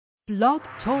Blog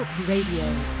Talk Radio.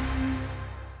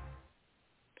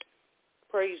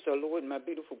 Praise the Lord, my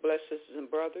beautiful blessed sisters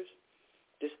and brothers.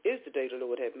 This is the day the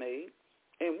Lord hath made,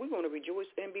 and we're going to rejoice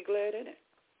and be glad in it.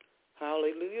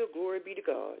 Hallelujah. Glory be to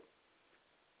God.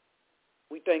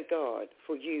 We thank God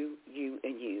for you,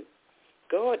 and you.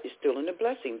 God is still in the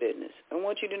blessing business. I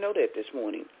want you to know that this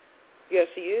morning. Yes,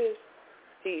 he is.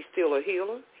 He's still a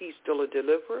healer. He's still a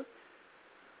deliverer.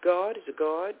 God is a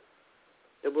God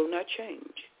that will not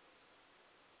change.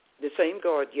 The same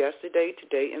God yesterday,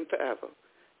 today, and forever.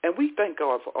 And we thank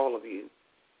God for all of you,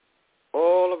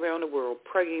 all around the world,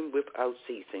 praying without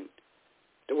ceasing.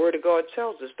 The Word of God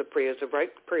tells us the prayers of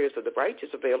the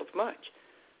righteous availeth much.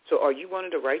 So are you one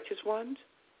of the righteous ones?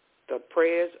 The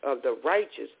prayers of the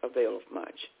righteous availeth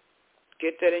much.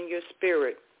 Get that in your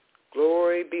spirit.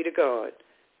 Glory be to God.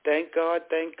 Thank God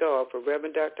for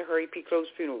Reverend Dr. Harry P. Close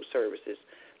Funeral Services,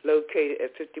 located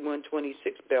at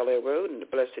 5126 Bel Air Road in the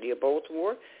blessed city of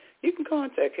Baltimore. You can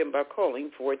contact him by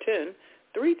calling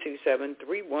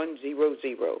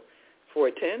 410-327-3100.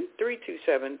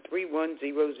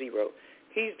 410-327-3100.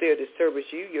 He's there to service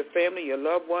you, your family, your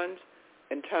loved ones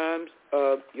in times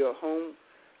of your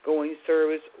home-going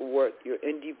service or your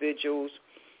individuals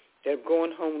that have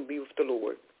gone home to be with the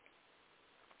Lord.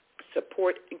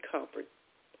 Support and comfort.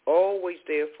 Always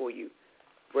there for you.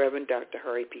 Reverend Dr.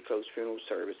 Harry P. Close Funeral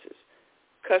Services.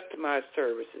 Customized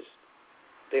services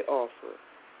they offer.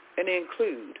 And they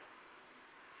include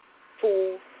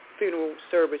full funeral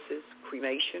services,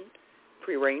 cremation,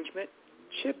 prearrangement,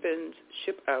 ship-ins,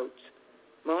 ship-outs,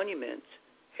 monuments,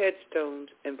 headstones,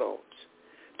 and vaults.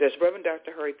 That's Reverend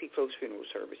Dr. Harry P. Close Funeral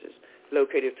Services,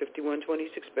 located at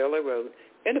 5126 Bel Air Road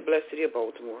in the blessed city of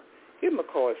Baltimore. Give them a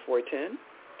call at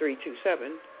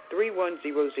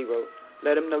 410-327-3100.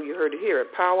 Let them know you heard it here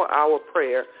at Power Hour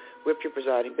Prayer with your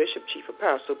presiding Bishop, Chief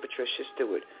Apostle Patricia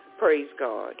Stewart. Praise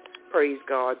God. Praise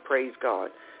God. Praise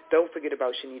God. Don't forget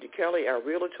about Shanita Kelly, our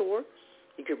realtor.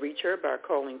 You can reach her by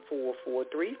calling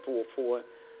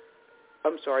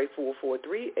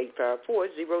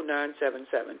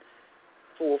 443-854-0977.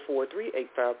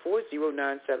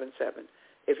 443-854-0977.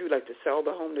 If you'd like to sell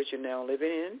the home that you're now living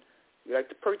in, you'd like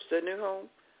to purchase a new home,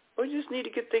 or you just need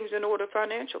to get things in order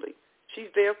financially,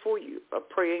 she's there for you, a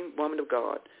praying woman of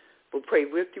God. Will pray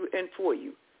with you and for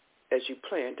you as you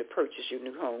plan to purchase your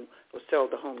new home or sell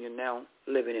the home you're now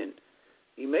living in.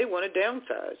 You may want to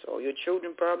downsize. All your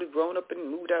children probably grown up and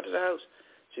moved out of the house,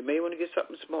 so you may want to get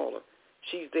something smaller.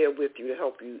 She's there with you to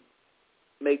help you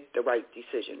make the right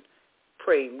decision,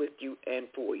 praying with you and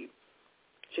for you.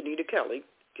 Shanita Kelly,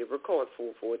 give her a call at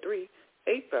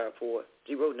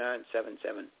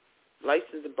 443-854-0977.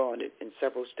 Licensed and bonded in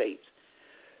several states.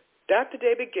 Dr.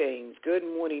 David Gaines, good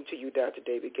morning to you, Dr.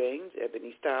 David Gaines.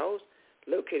 Ebony Styles,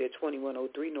 located at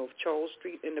 2103 North Charles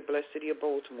Street in the blessed city of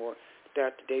Baltimore.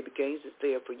 Dr. David Gaines is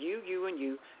there for you, and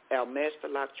you. Our master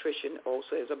electrician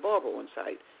also has a barber on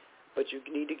site. But you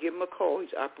need to give him a call.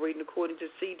 He's operating according to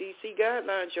CDC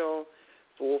guidelines, y'all.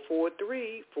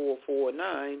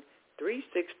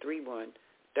 443-449-3631.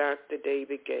 Dr.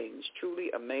 David Gaines,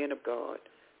 truly a man of God,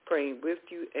 praying with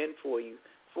you and for you.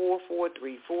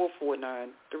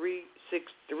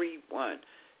 443-449-3631.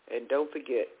 And don't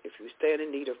forget, if you stand in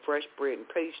need of fresh bread and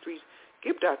pastries,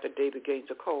 give Dr. David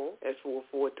Gaines a call at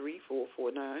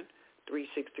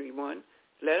 443-449-3631.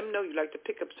 Let him know you'd like to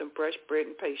pick up some fresh bread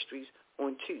and pastries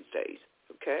on Tuesdays,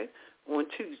 okay? On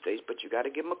Tuesdays, but you got to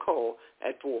give him a call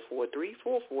at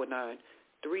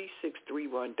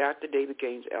 443-449-3631. Dr. David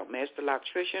Gaines, our master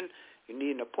electrician. You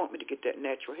need an appointment to get that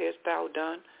natural hairstyle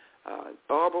done.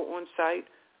 Barber on site.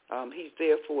 He's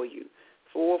there for you.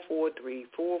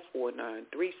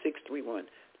 443-449-3631.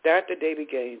 Dr. David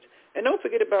Gaines. And don't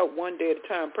forget about One Day at a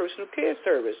Time personal care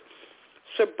service.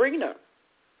 Sabrina.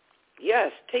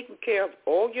 Yes, taking care of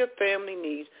all your family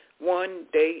needs one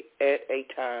day at a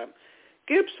time.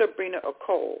 Give Sabrina a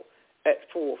call at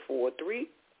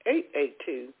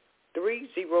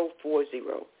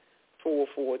 443-882-3040.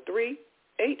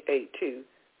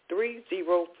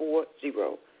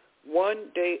 443-882-3040. One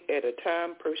Day at a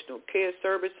Time personal care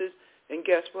services. And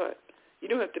guess what? You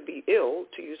don't have to be ill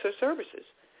to use her services.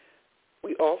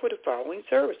 We offer the following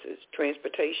services: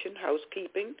 transportation,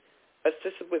 housekeeping,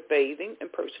 assisted with bathing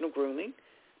and personal grooming,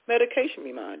 medication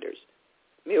reminders,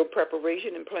 meal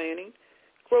preparation and planning,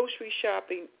 grocery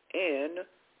shopping and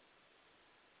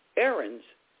errands,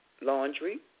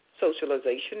 laundry,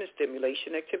 socialization and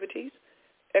stimulation activities,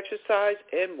 exercise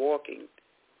and walking,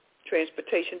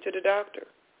 transportation to the doctor,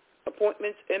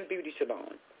 appointments and beauty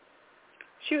salon.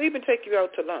 She'll even take you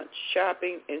out to lunch,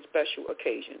 shopping, and special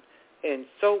occasions, and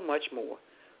so much more.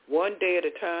 One day at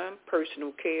a time,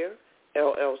 personal care,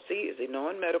 LLC is a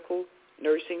non-medical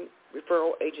nursing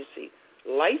referral agency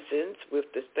licensed with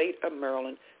the State of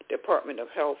Maryland Department of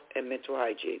Health and Mental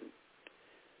Hygiene.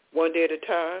 One day at a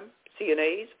time,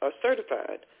 CNAs are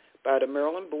certified by the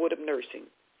Maryland Board of Nursing.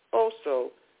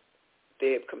 Also,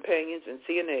 they have companions and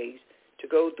CNAs to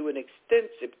go through an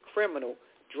extensive criminal,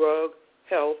 drug,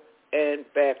 health, and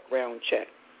background check.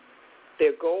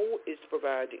 Their goal is to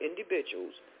provide the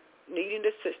individuals needing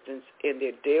assistance in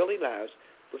their daily lives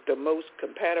with the most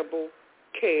compatible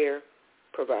care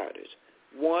providers.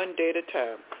 One day at a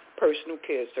time, personal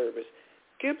care service.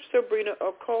 Give Sabrina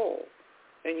a call.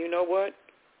 And you know what?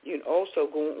 You can also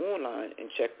go online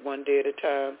and check One Day at a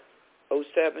Time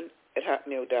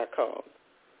 07@hotmail.com.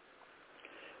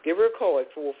 Give her a call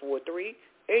at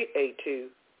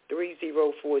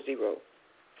 443-882-3040.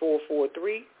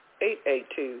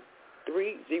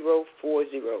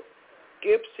 443-882-3040.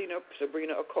 Give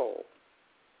Sabrina a call.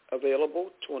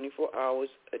 Available 24 hours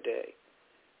a day.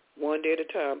 One day at a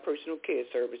time, personal care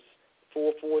service,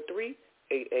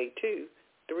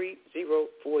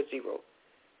 443-882-3040.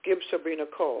 Give Sabrina a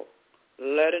call.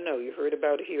 Let her know you heard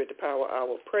about it here at the Power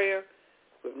Hour of Prayer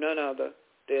with none other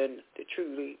than the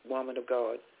truly woman of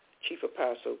God, Chief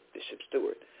Apostle Bishop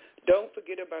Stewart. Don't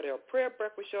forget about our prayer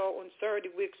breakfast, y'all, on Saturday.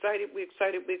 We're excited.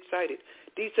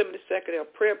 December the 2nd, our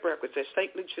prayer breakfast at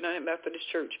St. Luke's United Methodist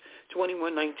Church,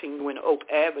 2119 Gwynn Oak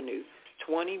Avenue.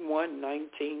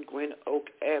 2119 Gwynn Oak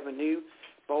Avenue,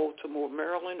 Baltimore,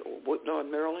 Maryland, or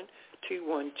Woodlawn, Maryland,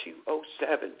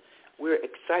 21207. We're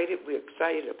excited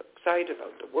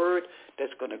about the word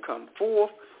that's going to come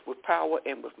forth with power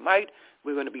and with might.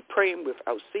 We're going to be praying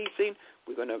without ceasing.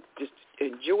 We're going to just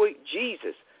enjoy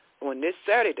Jesus on this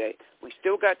Saturday. We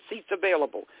still got seats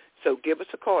available. So give us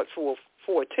a call at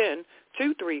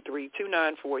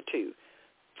 410-233-2942.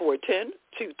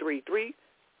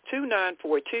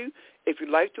 410-233-2942. If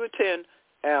you'd like to attend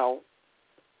our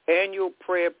annual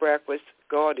prayer breakfast,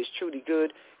 God is truly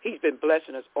good. He's been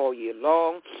blessing us all year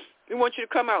long. We want you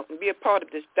to come out and be a part of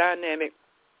this dynamic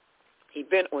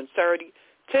event on Saturday,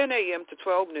 10 a.m. to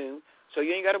 12 noon. So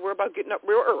you ain't got to worry about getting up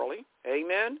real early.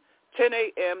 Amen. 10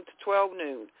 a.m. to 12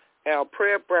 noon. Our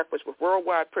prayer breakfast with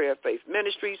Worldwide Prayer Faith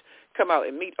Ministries. Come out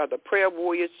and meet other prayer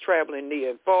warriors traveling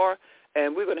near and far.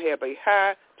 And we're going to have a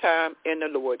high time in the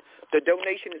Lord. The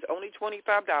donation is only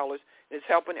 $25. It's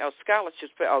helping our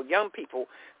scholarships for our young people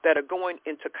that are going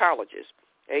into colleges.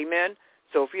 Amen.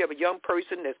 So if you have a young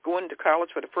person that's going to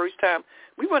college for the first time,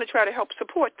 we want to try to help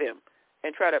support them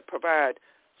and try to provide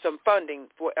some funding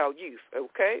for our youth,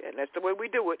 okay? And that's the way we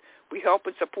do it. We help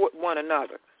and support one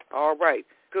another. All right,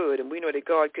 good. And we know that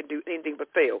God can do anything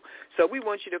but fail. So we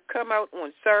want you to come out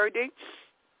on Saturday,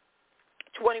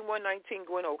 2119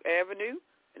 Gwynn Oak Avenue,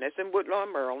 and that's in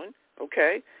Woodlawn, Maryland,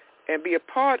 okay, and be a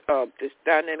part of this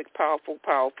dynamic, powerful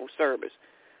service.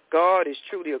 God is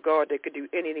truly a God that can do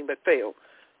anything but fail.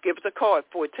 Give us a call at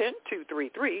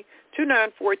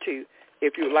 410-233-2942.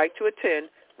 If you'd like to attend,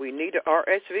 we need an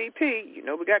RSVP. You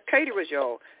know we got caterers,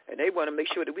 y'all, and they want to make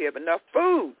sure that we have enough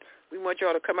food. We want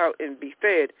y'all to come out and be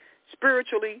fed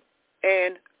spiritually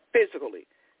and physically.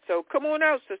 So come on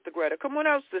out, Sister Greta. Come on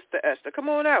out, Sister Esther. Come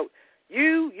on out.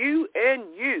 You,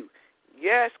 and you.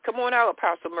 Yes, come on out,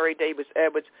 Apostle Murray Davis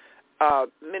Edwards,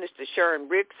 Minister Sharon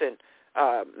Ricks, and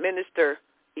Minister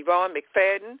Yvonne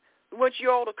McFadden. We want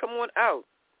you all to come on out.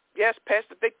 Yes,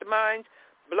 Pastor Victor Mines,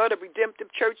 Blood of Redemptive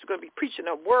Church is going to be preaching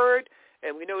a word,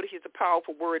 and we know that he's a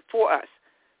powerful word for us.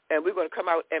 And we're going to come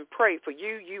out and pray for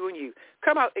you, and you.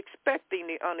 Come out expecting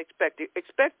the unexpected.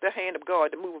 Expect the hand of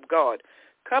God, the move of God.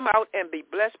 Come out and be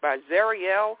blessed by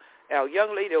Zariel, our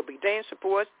young lady will be dancing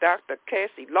for us. Dr.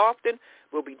 Cassie Lofton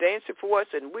will be dancing for us,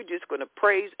 and we're just going to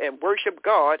praise and worship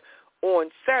God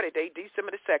on Saturday,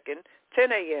 December the 2nd,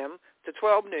 10 a.m. to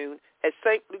 12 noon at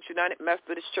St. Luke's United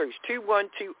Methodist Church,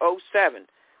 21207.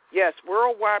 Yes,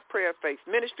 Worldwide Prayer Faith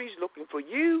Ministries looking for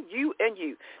you, and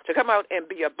you to come out and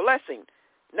be a blessing,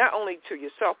 not only to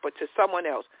yourself but to someone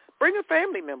else. Bring a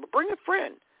family member, bring a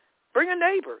friend, bring a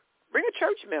neighbor, bring a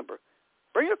church member,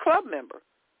 bring a club member,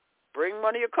 bring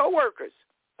one of your coworkers.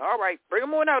 All right, bring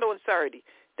them on out on Saturday.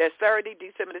 That's Saturday,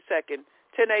 December the 2nd,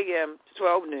 10 a.m. to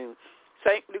 12 noon.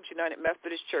 St. Luke's United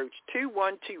Methodist Church,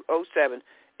 21207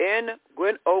 in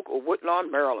Gwynn Oak or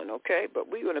Woodlawn, Maryland, okay? But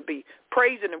we're going to be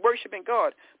praising and worshiping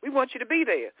God. We want you to be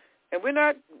there. And we're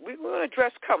going to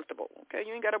dress comfortable, okay?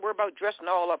 You ain't got to worry about dressing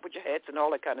all up with your hats and all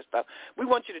that kind of stuff. We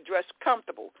want you to dress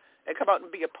comfortable and come out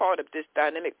and be a part of this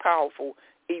dynamic, powerful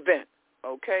event,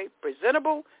 okay?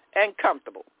 Presentable and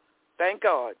comfortable. Thank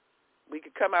God. We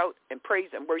can come out and praise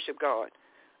and worship God.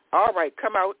 All right,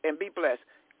 come out and be blessed.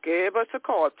 Give us a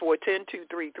call at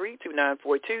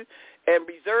 410-233-2942, and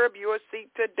reserve your seat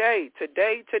today.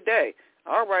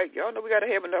 All right, y'all know we got to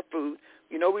have enough food.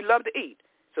 You know we love to eat,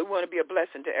 so we want to be a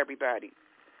blessing to everybody.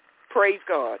 Praise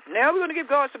God. Now we're going to give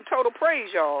God some total praise,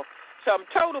 y'all. Some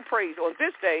total praise on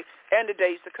this day and the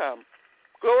days to come.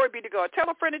 Glory be to God. Tell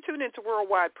a friend to tune into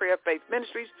Worldwide Prayer Faith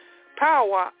Ministries,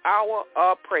 Power Hour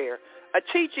of Prayer, a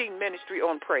teaching ministry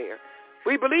on prayer.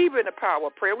 We believe in the power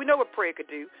of prayer. We know what prayer could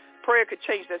do. Prayer could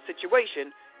change that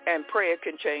situation, and prayer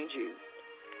can change you.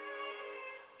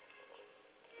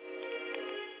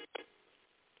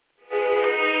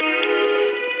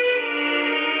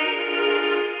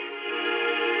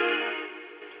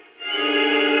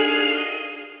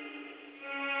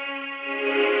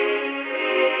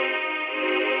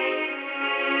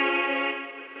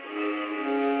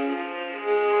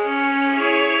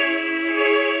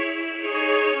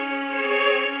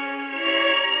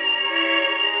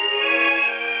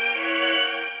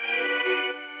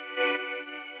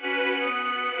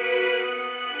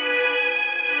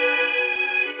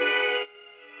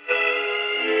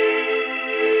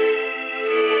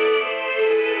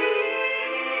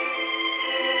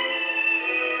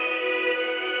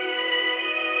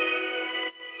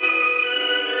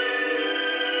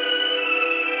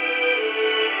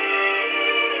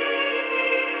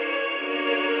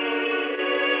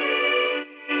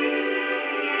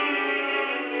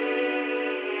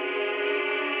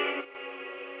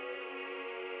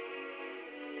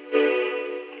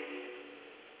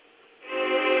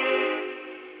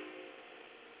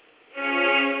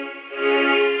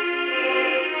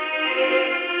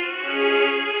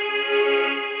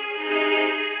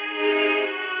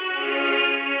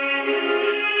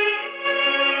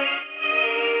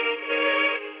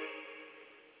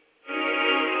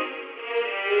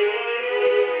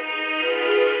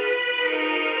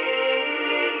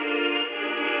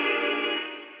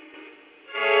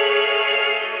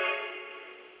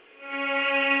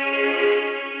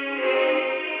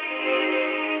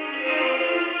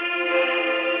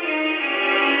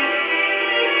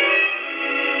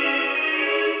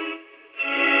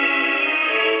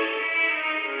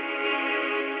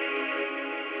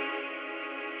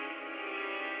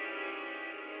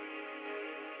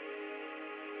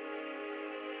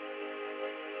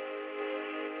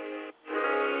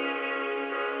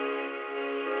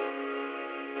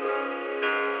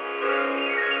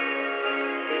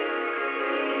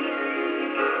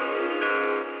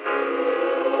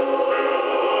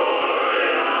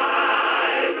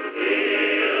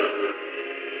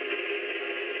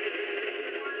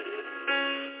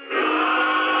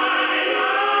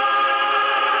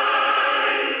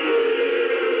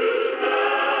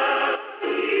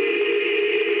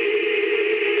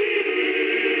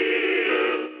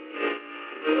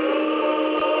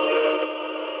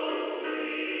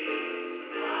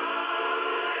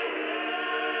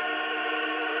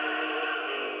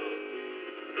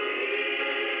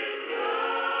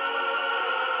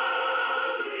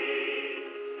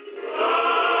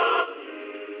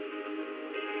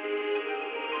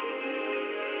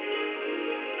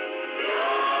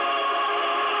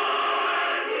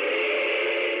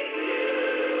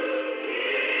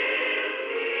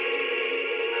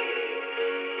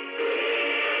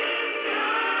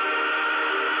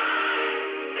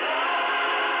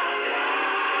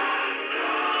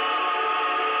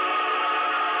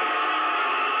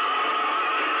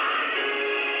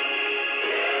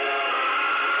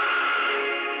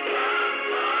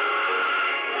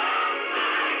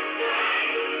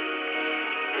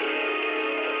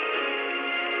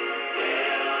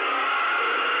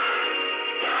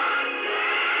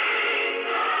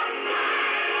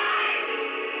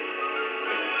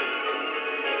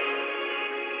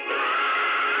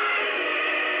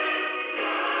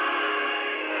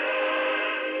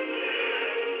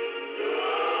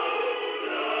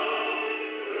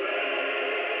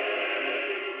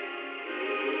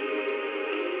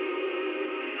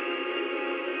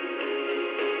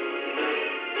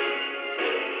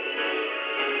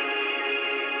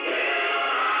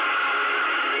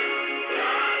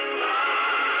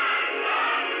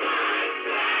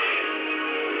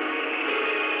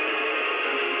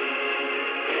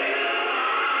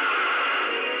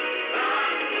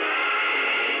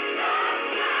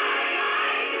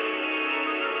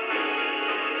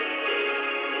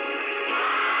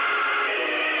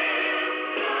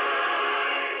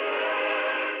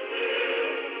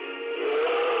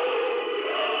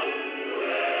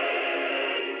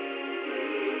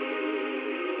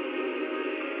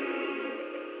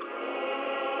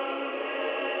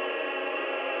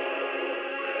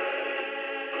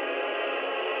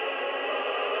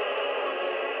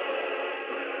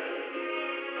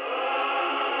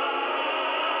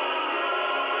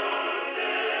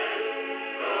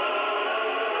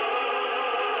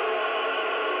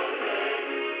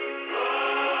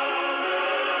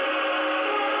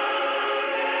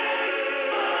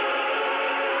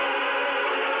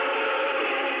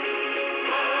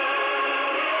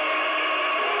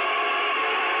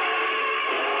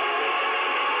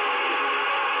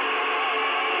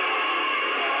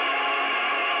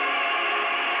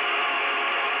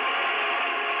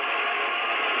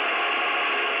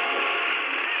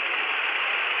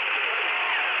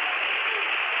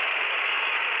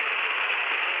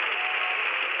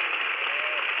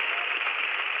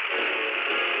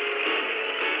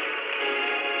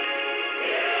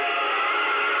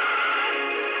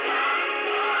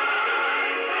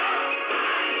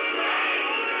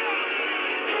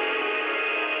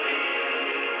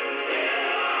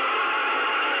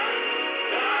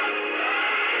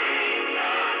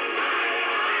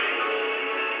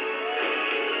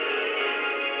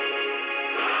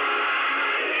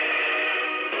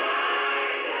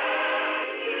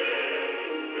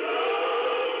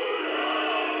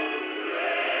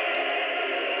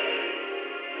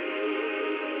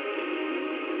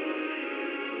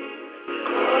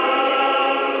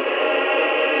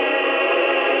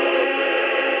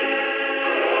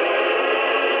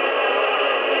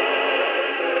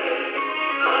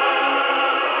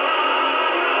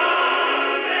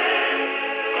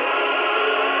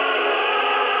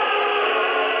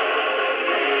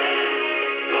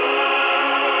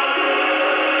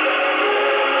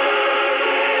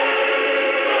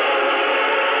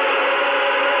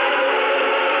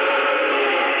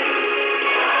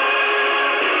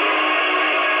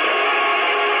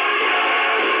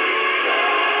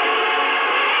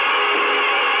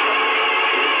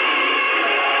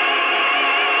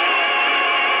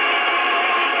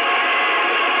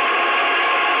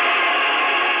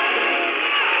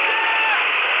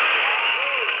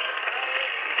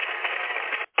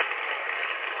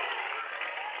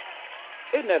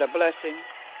 Isn't that a blessing?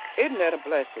 Isn't that a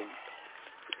blessing?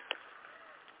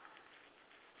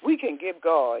 We can give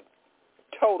God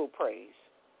total praise.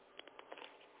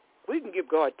 We can give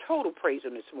God total praise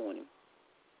on this morning.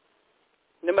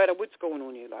 No matter what's going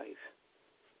on in your life.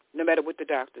 No matter what the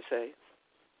doctors say.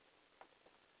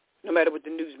 No matter what the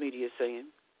news media is saying.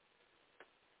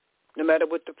 No matter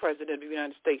what the President of the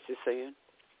United States is saying.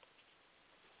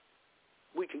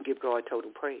 We can give God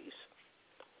total praise.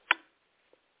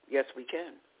 Yes, we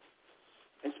can.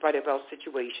 In spite of our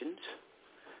situations,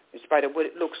 in spite of what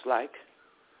it looks like,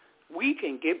 we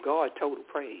can give God total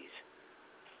praise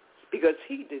because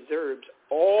he deserves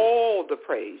all the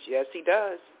praise. Yes, he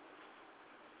does.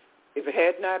 If it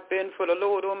had not been for the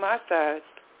Lord on my side,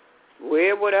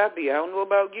 where would I be? I don't know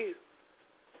about you.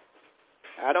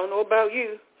 I don't know about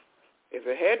you. If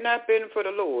it had not been for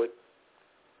the Lord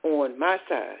on my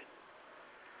side,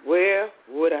 where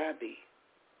would I be?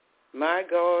 My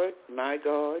God, my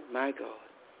God, my God.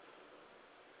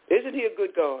 Isn't he a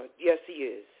good God? Yes, he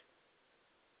is.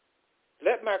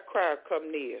 Let my cry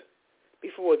come near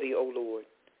before thee, O Lord.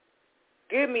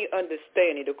 Give me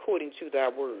understanding according to thy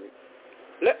word.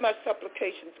 Let my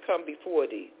supplications come before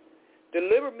thee.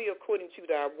 Deliver me according to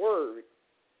thy word.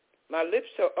 My lips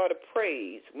shall utter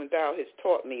praise when thou hast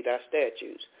taught me thy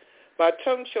statutes. My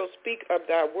tongue shall speak of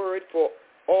thy word, for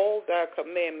all thy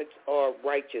commandments are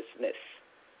righteousness.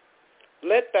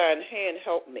 Let thine hand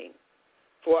help me,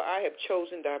 for I have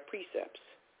chosen thy precepts.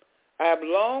 I have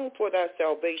longed for thy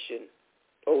salvation,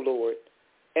 O Lord,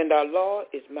 and thy law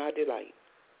is my delight.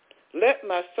 Let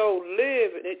my soul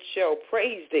live, and it shall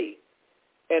praise thee,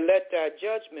 and let thy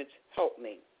judgments help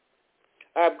me.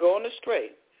 I have gone astray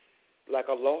like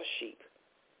a lost sheep.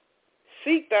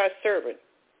 Seek thy servant,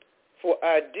 for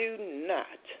I do not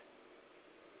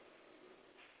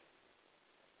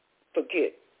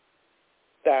forget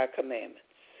thy commandments.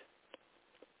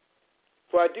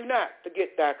 For I do not forget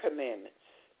thy commandments.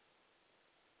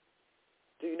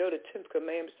 Do you know the 10th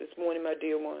commandments this morning, my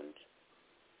dear ones?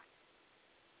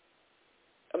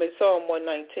 I'm in Psalm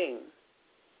 119,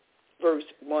 verse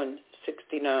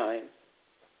 169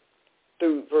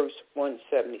 through verse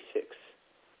 176.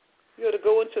 You ought to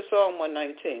go into Psalm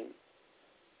 119.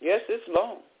 Yes, it's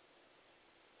long,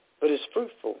 but it's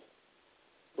fruitful.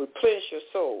 Will replenish your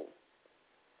soul.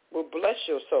 Will bless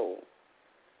your soul.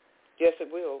 Yes,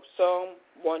 it will. Psalm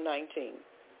 119.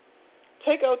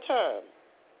 Take out time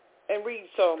and read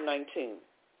Psalm 19.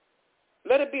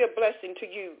 Let it be a blessing to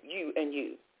you, you, and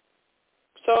you.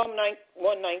 Psalm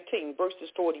 119, verses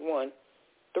 41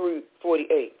 through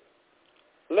 48.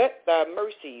 Let thy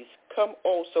mercies come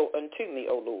also unto me,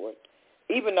 O Lord,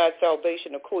 even thy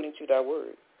salvation according to thy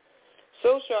word.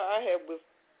 So shall I have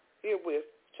herewith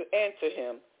to answer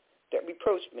him that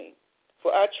reproached me.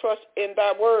 For I trust in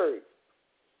thy word,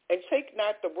 and take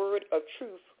not the word of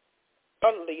truth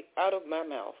utterly out of my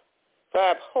mouth. For I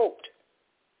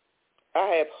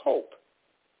have hope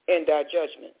in thy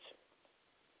judgments.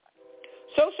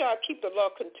 So shall I keep the law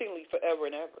continually forever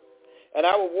and ever. And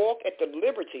I will walk at the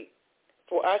liberty,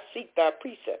 for I seek thy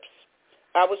precepts.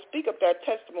 I will speak of thy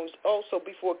testimonies also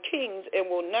before kings and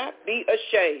will not be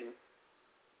ashamed.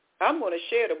 I'm going to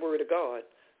share the word of God.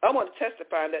 I'm going to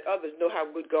testify and let others know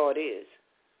how good God is,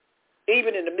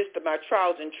 even in the midst of my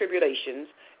trials and tribulations,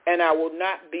 and I will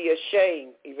not be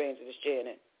ashamed, Evangelist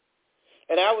Janet.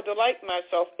 And I will delight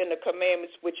myself in the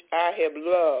commandments which I have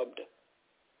loved.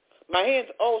 My hands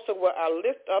also will I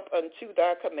lift up unto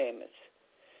thy commandments,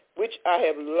 which I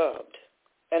have loved,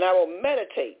 and I will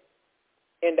meditate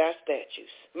in thy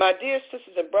statutes. My dear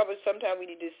sisters and brothers, sometimes we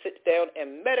need to sit down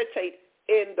and meditate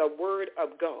in the word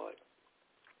of God.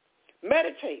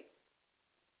 Meditate.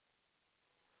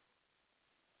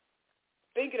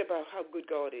 Thinking about how good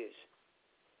God is,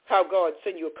 how God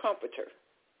sent you a comforter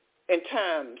in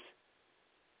times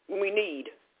when we need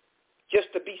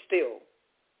just to be still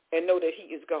and know that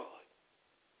he is God.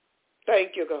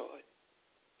 Thank you, God.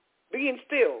 Being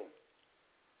still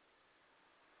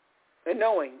and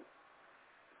knowing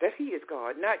that he is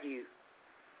God, not you,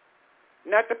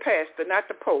 not the pastor, not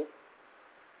the pope,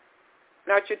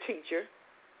 not your teacher,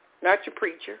 not your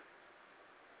preacher.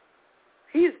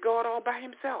 He is God all by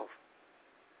himself.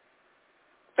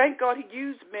 Thank God he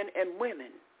used men and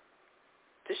women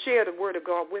to share the word of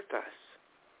God with us.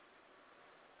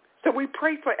 So we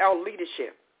pray for our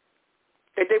leadership,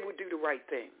 that they will do the right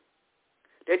thing,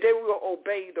 that they will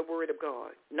obey the word of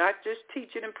God, not just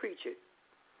teach it and preach it,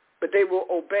 but they will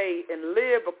obey and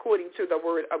live according to the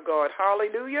word of God.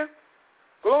 Hallelujah.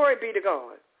 Glory be to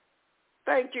God.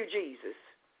 Thank you, Jesus.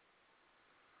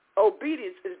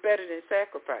 Obedience is better than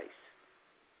sacrifice.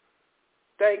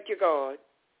 Thank you, God.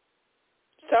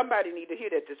 Somebody need to hear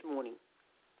that this morning.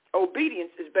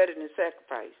 Obedience is better than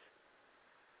sacrifice.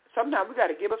 Sometimes we got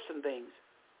to give up some things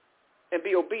and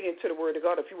be obedient to the word of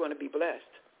God if you want to be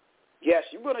blessed. Yes,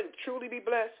 you want to truly be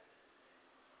blessed?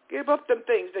 Give up them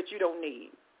things that you don't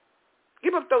need.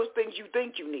 Give up those things you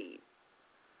think you need.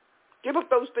 Give up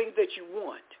those things that you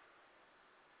want.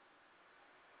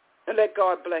 And let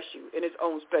God bless you in his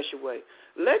own special way.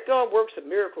 Let God work some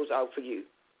miracles out for you.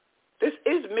 This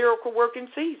is miracle working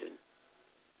season.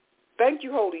 Thank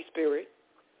you, Holy Spirit.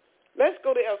 Let's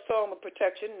go to our Psalm of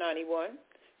Protection, 91.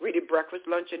 Read it breakfast,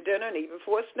 lunch, and dinner, and even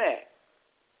for a snack.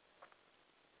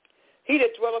 He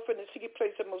that dwelleth in the secret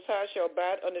place of the Most High shall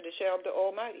abide under the shadow of the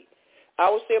Almighty. I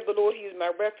will say of the Lord, he is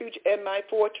my refuge and my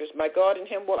fortress. My God, in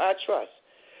him will I trust.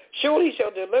 Surely he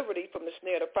shall deliver thee from the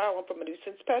snare of the fowler and from a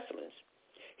nuisance pestilence.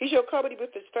 He shall cover thee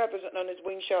with his feathers, and on his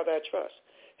wings shall thou trust.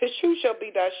 His truth shall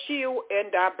be thy shield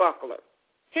and thy buckler.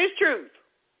 His truth.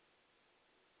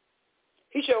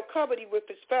 He shall cover thee with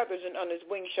his feathers, and on his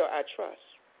wings shall I trust.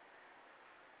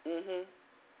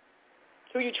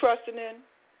 Who you trusting in?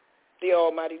 The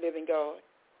Almighty living God.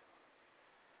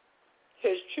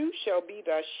 His truth shall be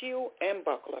thy shield and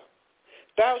buckler.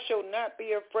 Thou shalt not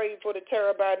be afraid for the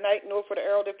terror by night, nor for the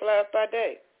arrow that flieth by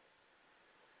day,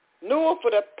 nor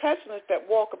for the pestilence that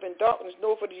walketh in darkness,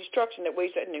 nor for the destruction that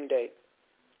wasteth at noonday.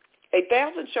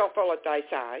 1,000 shall fall at thy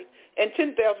side, and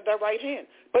 10,000 at thy right hand,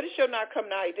 but it shall not come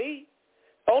nigh thee.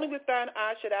 Only with thine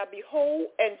eyes shalt thou behold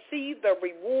and see the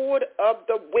reward of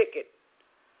the wicked.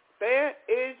 There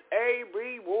is a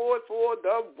reward for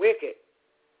the wicked.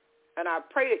 And I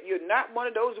pray that you're not one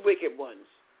of those wicked ones.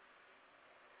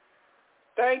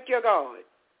 Thank you, God.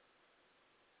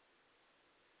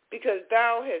 Because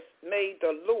thou hast made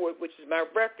the Lord, which is my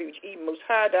refuge, even most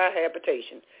high thy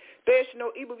habitation. There shall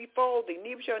no evil befall thee,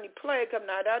 neither shall any plague come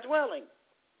nigh thy dwelling.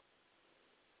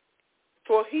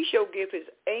 For he shall give his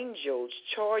angels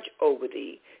charge over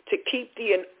thee, to keep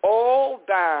thee in all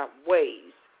thy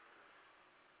ways.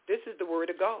 This is the word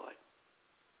of God.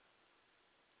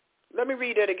 Let me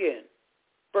read that again.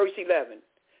 Verse 11.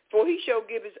 For he shall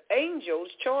give his angels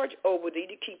charge over thee,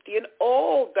 to keep thee in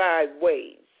all thy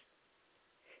ways.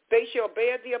 They shall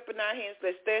bear thee up in thy hands,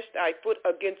 lest dash thy foot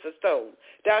against a stone.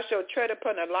 Thou shalt tread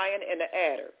upon a lion and the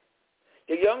adder.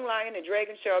 The young lion and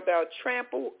dragon shall thou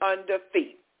trample under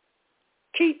feet.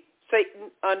 Keep Satan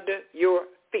under your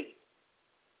feet.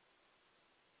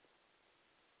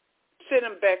 Send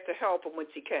him back to hell from whence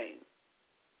he came.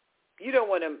 You don't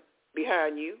want him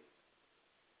behind you.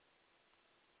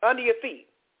 Under your feet.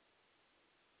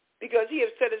 Because he has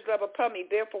set his love upon me,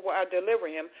 therefore will I deliver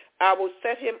him. I will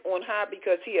set him on high,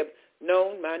 because he hath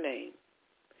known my name.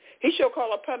 He shall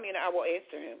call upon me, and I will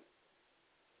answer him.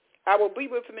 I will be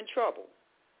with him in trouble.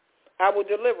 I will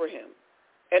deliver him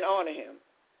and honor him.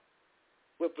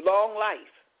 With long life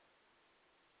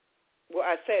will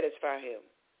I satisfy him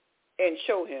and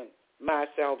show him my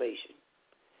salvation.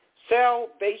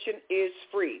 Salvation is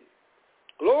free.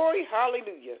 Glory,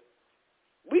 hallelujah.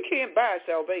 We can't buy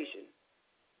salvation.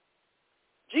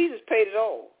 Jesus paid it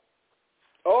all.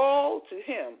 All to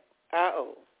him I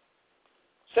owe.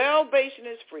 Salvation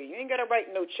is free. You ain't got to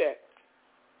write no check.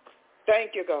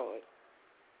 Thank you, God.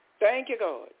 Thank you,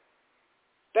 God.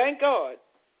 Thank God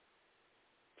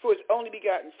for his only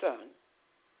begotten Son,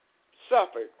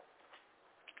 suffered,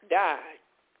 died,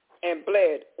 and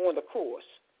bled on the cross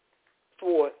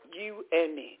for you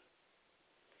and me.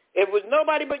 If it was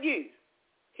nobody but you,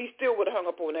 he still would have hung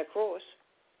up on that cross.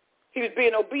 He was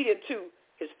being obedient to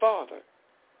his Father.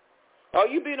 Are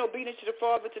you being obedient to the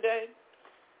Father today?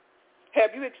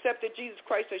 Have you accepted Jesus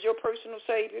Christ as your personal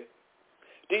Savior?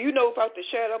 Do you know without the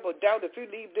shadow of a doubt, if you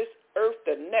leave this earth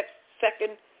the next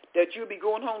second, that you'll be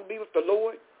going home to be with the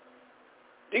Lord?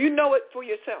 Do you know it for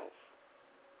yourself?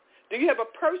 Do you have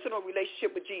a personal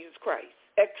relationship with Jesus Christ?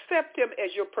 Accept him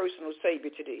as your personal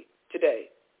Savior today.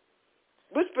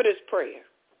 Whisper this prayer.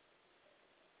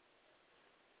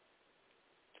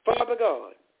 Father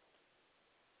God,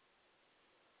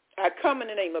 I come in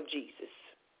the name of Jesus,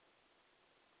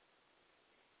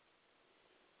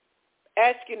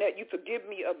 asking that you forgive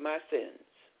me of my sins.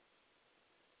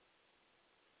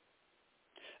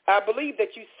 I believe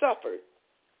that you suffered,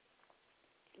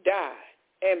 died,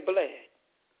 and bled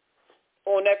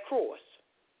on that cross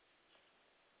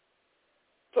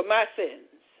for my sins.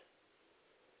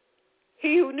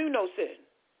 He who knew no sin.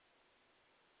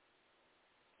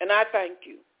 And I thank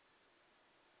you.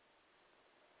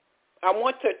 I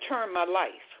want to turn my life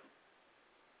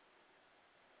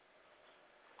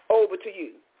over to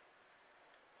you.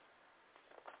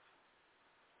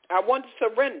 I want to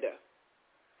surrender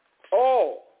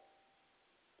all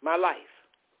my life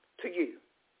to you.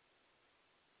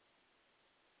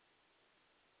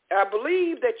 I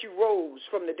believe that you rose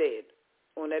from the dead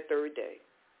on that third day.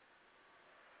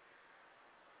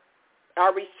 I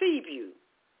receive you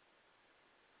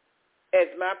as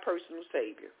my personal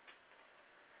Savior.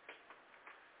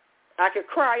 I could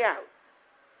cry out,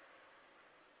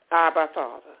 Abba,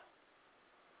 Father.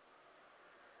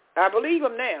 I believe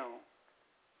I'm now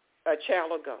a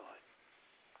child of God.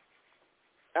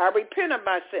 I repent of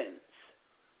my sins,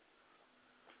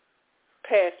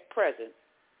 past, present,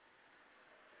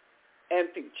 and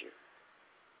future.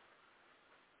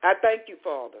 I thank you,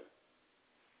 Father,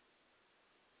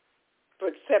 for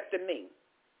accepting me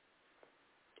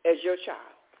as your child.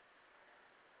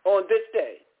 On this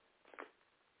day,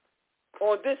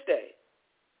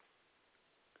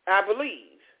 I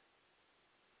believe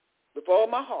with all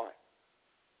my heart,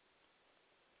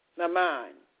 my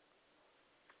mind,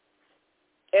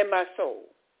 and my soul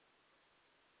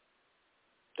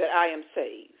that I am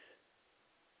saved.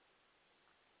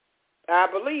 I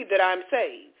believe that I'm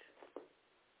saved.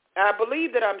 I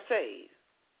believe that I'm saved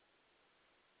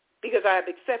because I have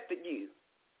accepted you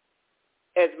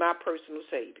as my personal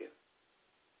Savior.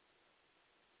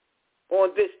 On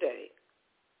this day,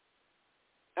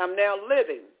 I'm now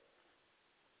living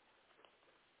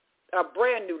a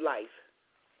brand new life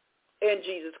in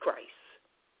Jesus Christ.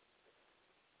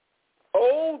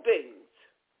 Old things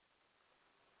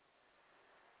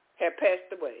have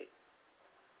passed away,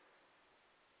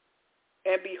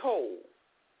 and behold,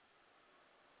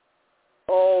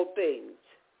 all things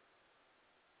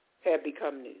have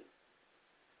become new.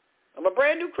 I'm a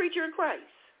brand new creature in Christ,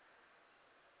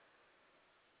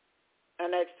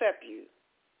 and I accept you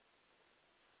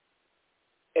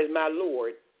as my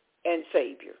Lord and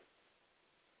Savior.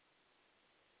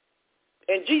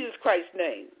 In Jesus Christ's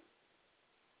name,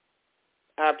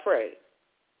 I pray.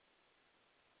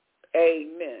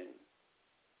 Amen.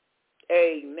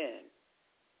 Amen.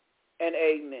 And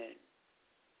amen.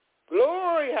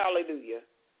 Glory, hallelujah.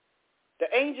 The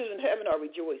angels in heaven are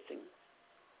rejoicing.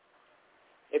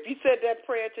 If you said that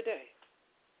prayer today,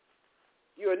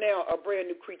 you are now a brand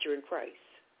new creature in Christ.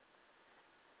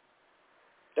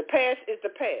 The past is the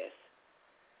past.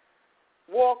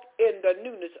 Walk in the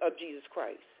newness of Jesus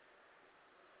Christ.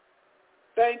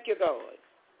 Thank you, God.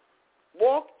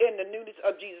 Walk in the newness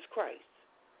of Jesus Christ.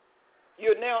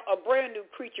 You're now a brand new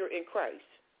creature in Christ.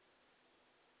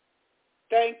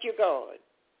 Thank you, God.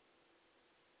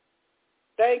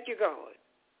 Thank you, God.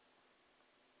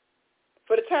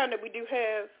 For the time that we do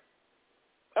have,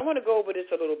 I want to go over this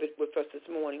a little bit with us this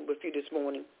morning, with you this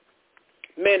morning.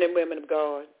 Men and women of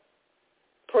God,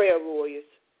 prayer warriors,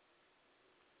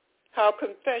 how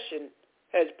confession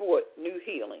has brought new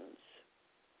healings.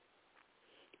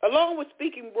 Along with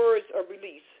speaking words of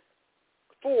release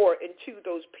for and to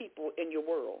those people in your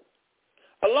world.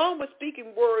 Along with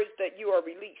speaking words that you are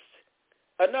released,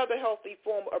 another healthy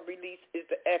form of release is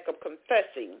the act of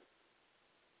confessing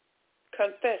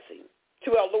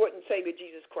to our Lord and Savior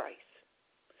Jesus Christ.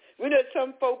 We know that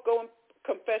some folk go and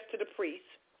confess to the priest.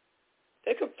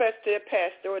 They confess to their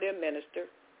pastor or their minister,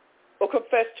 or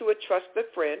confess to a trusted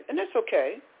friend, and that's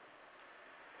okay.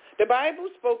 The Bible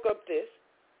spoke of this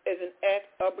as an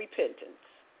act of repentance.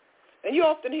 And you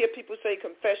often hear people say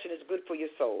confession is good for your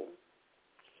soul.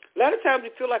 A lot of times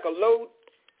we feel like a load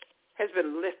has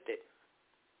been lifted.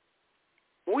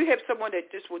 When we have someone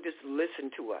that just will just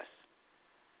listen to us.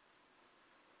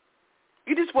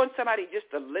 You just want somebody just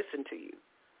to listen to you.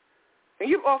 And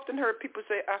you've often heard people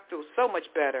say, I feel so much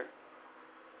better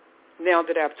now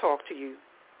that I've talked to you.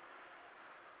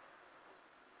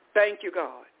 Thank you,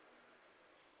 God.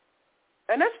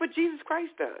 And that's what Jesus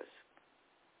Christ does.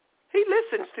 He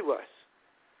listens to us.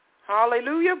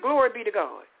 Hallelujah. Glory be to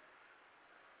God.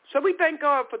 So we thank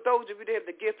God for those of you that have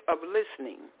the gift of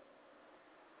listening.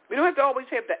 We don't have to always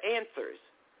have the answers,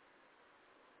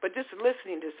 but just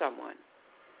listening to someone.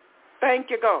 Thank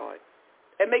you, God.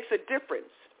 It makes a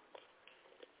difference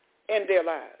in their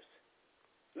lives.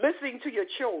 Listening to your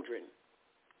children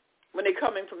when they're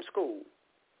coming from school.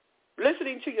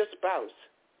 Listening to your spouse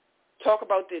talk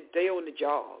about their day on the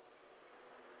job.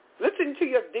 Listening to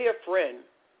your dear friend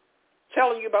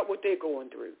telling you about what they're going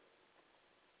through.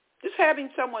 Just having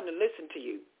someone to listen to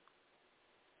you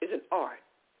is an art.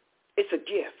 It's a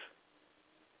gift.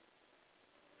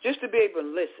 Just to be able to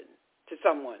listen to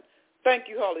someone. Thank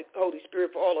you, Holy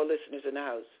Spirit, for all our listeners in the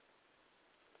house.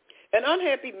 An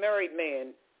unhappy married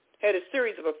man had a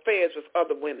series of affairs with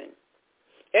other women.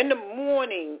 In the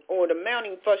morning, or the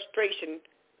mounting frustration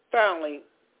finally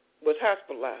was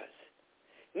hospitalized.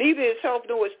 Neither his health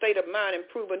nor his state of mind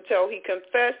improved until he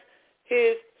confessed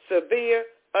his severe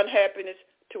unhappiness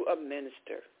to a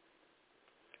minister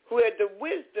who had the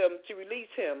wisdom to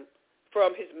release him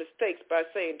from his mistakes by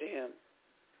saying to him,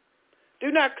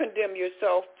 do not condemn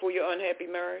yourself for your unhappy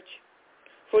marriage,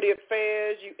 for the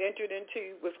affairs you entered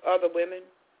into with other women,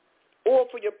 or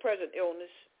for your present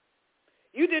illness.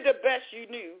 You did the best you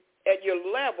knew at your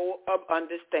level of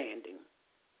understanding.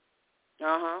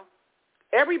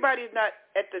 Everybody's not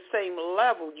at the same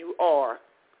level you are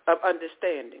of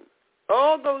understanding.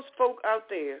 All those folk out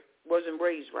there wasn't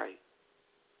raised right.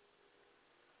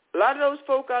 A lot of those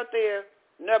folk out there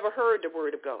never heard the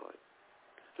word of God.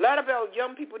 A lot of our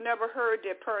young people never heard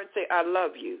their parents say, I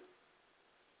love you.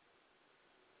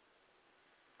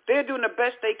 They're doing the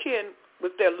best they can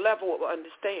with their level of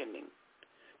understanding.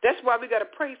 That's why we got to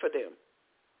pray for them.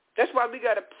 That's why we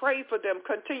got to pray for them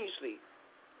continuously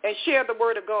and share the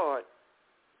word of God,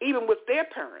 even with their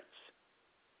parents.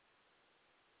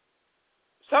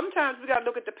 Sometimes we got to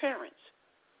look at the parents.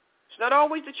 It's not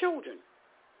always the children.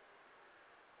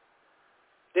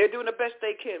 They're doing the best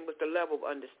they can with the level of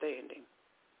understanding.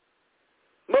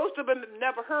 Most of them have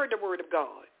never heard the word of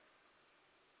God.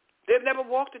 They've never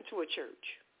walked into a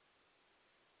church.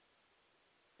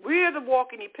 We're the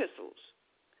walking epistles.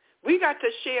 We got to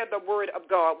share the word of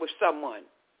God with someone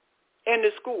in the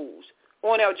schools,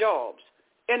 on our jobs,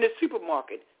 in the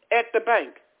supermarket, at the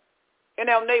bank, in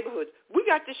our neighborhoods. We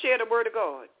got to share the word of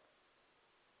God.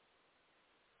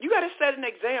 You got to set an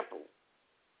example.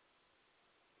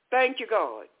 Thank you,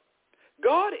 God.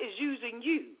 God is using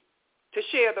you to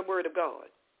share the word of God.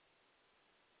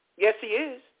 Yes, he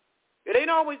is. It ain't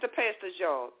always the pastor's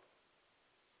job.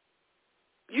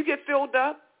 You get filled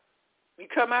up, you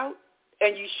come out,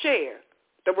 and you share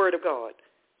the word of God.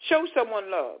 Show someone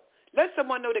love. Let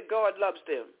someone know that God loves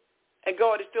them, and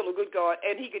God is still a good God,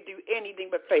 and he could do anything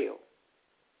but fail.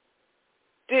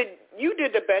 You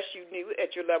did the best you knew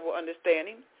at your level of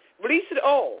understanding. Release it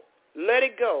all. Let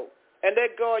it go. And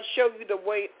let God show you the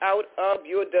way out of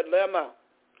your dilemma.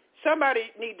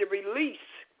 Somebody need to release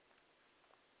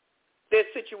their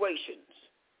situations.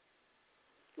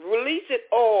 Release it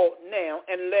all now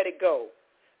and let it go.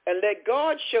 And let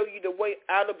God show you the way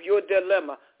out of your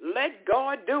dilemma. Let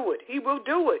God do it. He will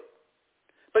do it.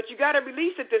 But you got to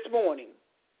release it this morning.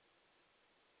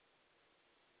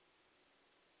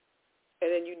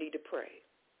 And then you need to pray.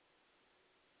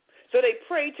 So they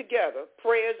prayed together,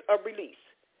 prayers of release,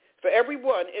 for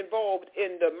everyone involved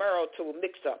in the marital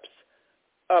mix-ups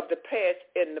of the past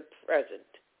and the present,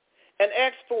 and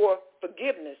asked for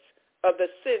forgiveness of the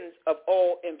sins of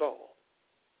all involved.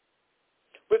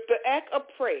 With the act of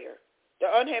prayer, the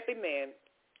unhappy man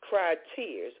cried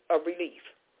tears of relief,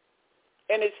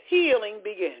 and his healing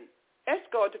began. Ask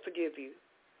God to forgive you.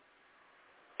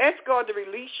 Ask God to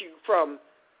release you from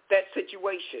that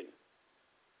situation.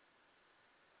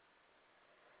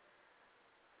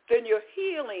 Then your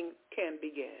healing can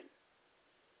begin.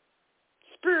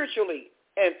 Spiritually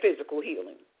and physical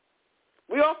healing.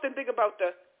 We often think about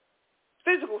the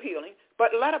physical healing,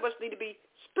 but a lot of us need to be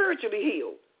spiritually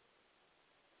healed.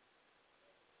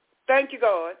 Thank you,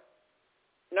 God.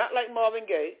 Not like Marvin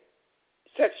Gaye,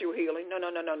 sexual healing. No.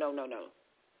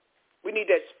 We need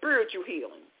that spiritual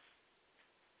healing.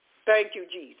 Thank you,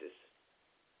 Jesus.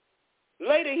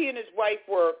 Later, he and his wife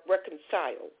were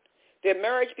reconciled. Their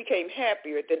marriage became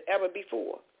happier than ever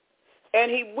before. And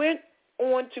he went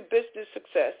on to business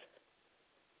success,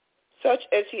 such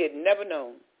as he had never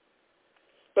known.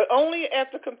 But only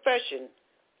after confession,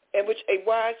 in which a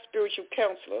wise spiritual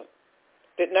counselor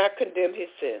did not condemn his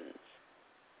sins.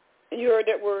 And you heard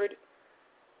that word?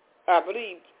 I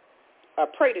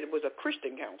prayed that it was a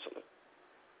Christian counselor.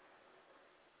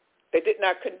 They did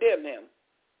not condemn him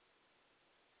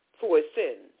for his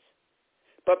sins,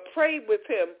 but prayed with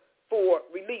him for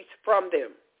release from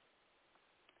them.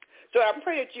 So I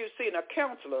pray that you're seeing a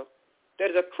counselor that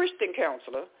is a Christian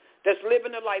counselor that's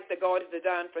living the life that God has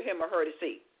designed for him or her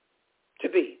to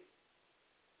be.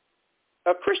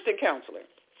 A Christian counselor.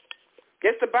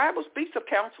 Yes, the Bible speaks of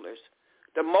counselors,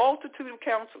 the multitude of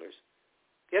counselors.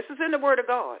 Yes, it's in the Word of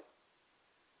God.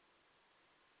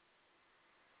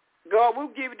 God will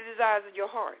give you the desires of your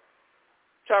heart.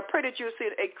 So I pray that you'll see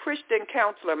a Christian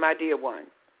counselor, my dear one.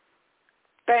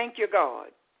 Thank you, God.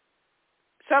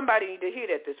 Somebody need to hear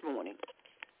that this morning.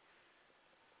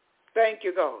 Thank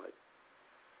you, God.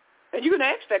 And you can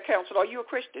ask that counselor, are you a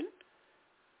Christian?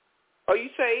 Are you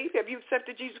saved? Have you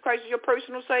accepted Jesus Christ as your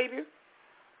personal Savior?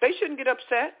 They shouldn't get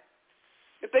upset.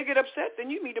 If they get upset, then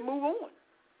you need to move on.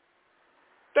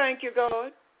 Thank you,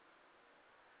 God.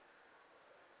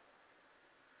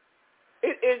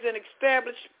 It is an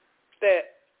established that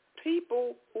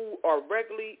people who are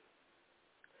regularly,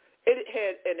 it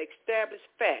has an established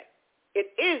fact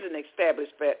It is an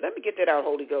established fact. Let me get that out,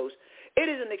 Holy Ghost. It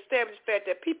is an established fact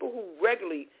that people who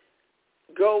regularly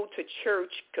go to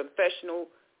church, confessional,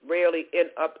 rarely end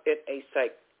up in a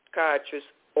psychiatrist's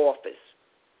office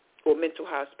or mental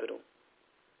hospital.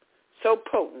 So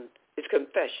potent is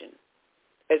confession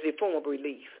as a form of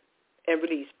relief and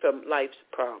release from life's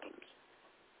problems.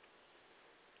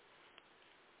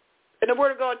 And the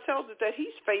Word of God tells us that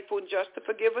he's faithful and just to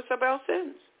forgive us of our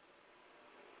sins.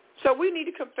 So we need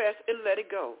to confess and let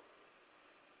it go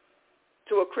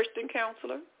to a Christian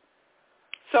counselor,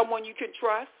 someone you can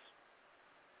trust,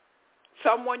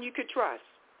 someone you can trust.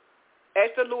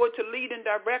 Ask the Lord to lead and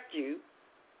direct you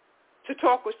to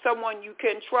talk with someone you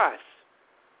can trust.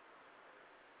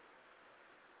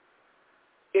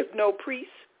 If no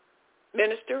priest,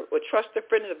 minister, or trusted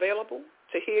friend is available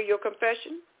to hear your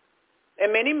confession,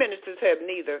 and many ministers have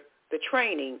neither the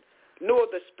training nor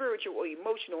the spiritual or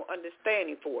emotional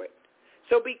understanding for it.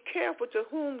 So be careful to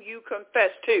whom you confess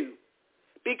to.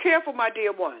 Be careful, my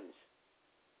dear ones.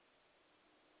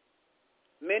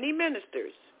 Many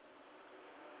ministers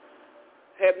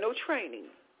have no training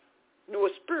nor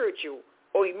spiritual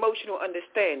or emotional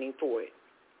understanding for it.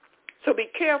 So be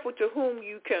careful to whom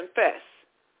you confess.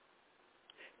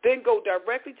 Then go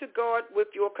directly to God with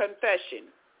your confession.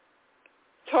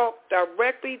 Talk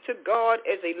directly to God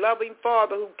as a loving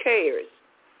Father who cares.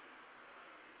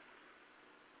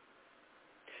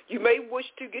 You may wish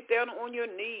to get down on your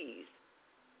knees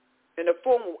in a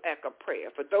formal act of prayer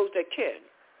for those that can.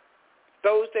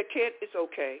 Those that can't, it's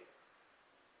okay.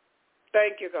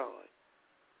 Thank you, God.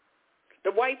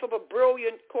 The wife of a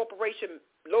brilliant corporation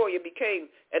lawyer became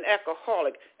an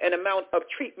alcoholic. An amount of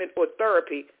treatment or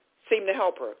therapy seemed to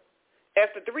help her.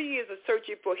 After 3 years of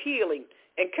searching for healing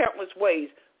in countless ways,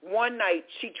 one night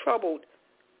this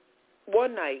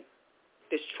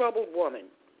troubled woman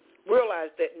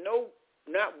realized that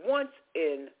not once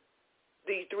in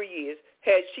these 3 years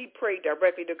had she prayed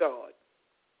directly to God,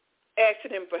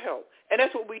 asking him for help. And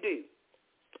that's what we do.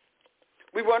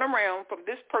 We run around from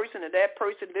this person to that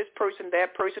person, this person,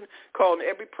 that person, calling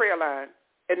every prayer line,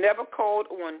 and never called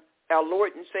on our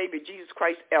Lord and Savior Jesus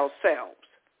Christ ourselves.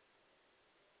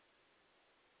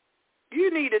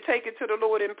 You need to take it to the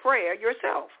Lord in prayer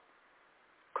yourself.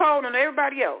 Call on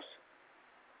everybody else.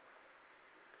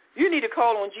 You need to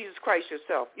call on Jesus Christ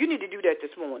yourself. You need to do that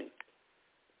this morning.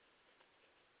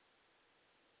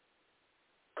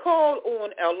 Call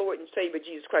on our Lord and Savior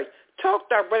Jesus Christ. Talk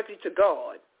directly to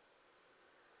God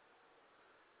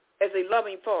as a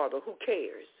loving Father who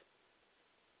cares.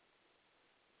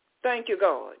 Thank you,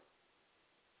 God.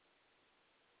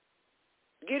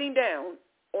 Getting down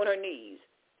on her knees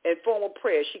in formal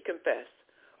prayer, she confessed,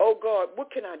 "Oh God,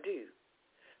 what can I do?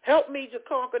 Help me to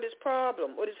conquer this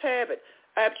problem or this habit.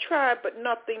 I've tried, but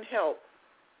nothing helped.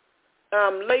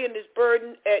 I'm laying this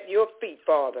burden at your feet,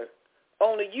 Father.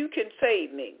 Only you can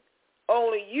save me.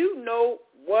 Only you know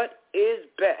what is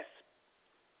best."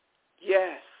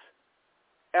 Yes,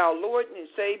 our Lord and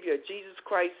Savior, Jesus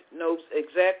Christ, knows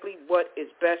exactly what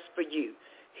is best for you.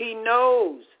 He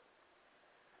knows.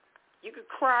 You could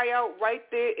cry out right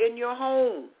there in your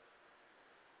home,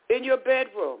 in your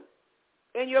bedroom,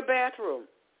 in your bathroom,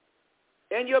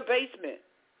 in your basement,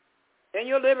 in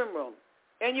your living room,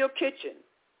 in your kitchen,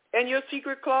 in your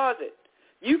secret closet.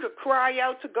 You could cry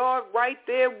out to God right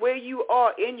there where you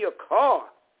are, in your car,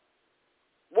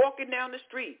 walking down the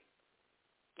street.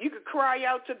 You could cry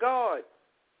out to God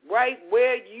right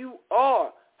where you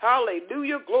are.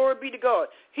 Hallelujah. Glory be to God.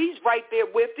 He's right there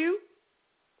with you.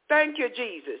 Thank you,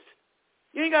 Jesus.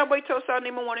 You ain't got to wait till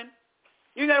Sunday morning.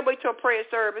 You ain't got to wait till prayer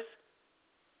service.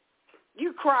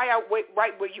 You cry out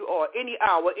right where you are, any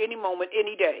hour, any moment,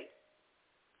 any day,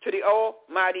 to the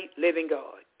almighty living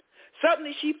God.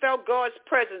 Suddenly she felt God's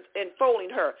presence enfolding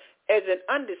her as an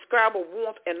undescribable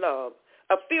warmth and love.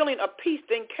 A feeling of peace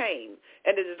then came,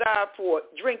 and the desire for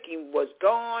drinking was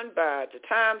gone by the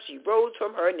time she rose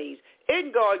from her knees.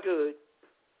 Isn't God good?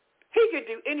 He could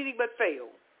do anything but fail,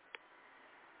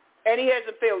 and he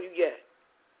hasn't failed you yet.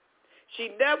 She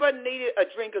never needed a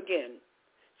drink again.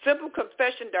 Simple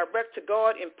confession direct to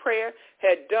God in prayer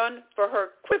had done for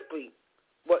her quickly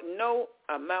what no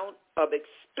amount of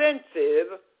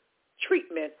expensive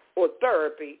treatment or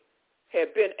therapy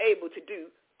had been able to do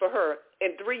for her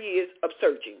in 3 years of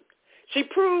searching. She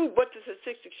proved what the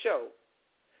statistics show,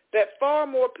 that far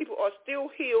more people are still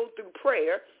healed through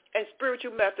prayer and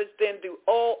spiritual methods than through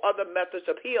all other methods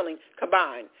of healing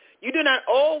combined. You do not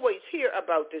always hear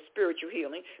about this spiritual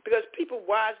healing because people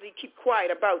wisely keep quiet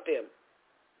about them,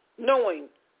 knowing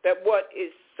that what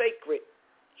is sacred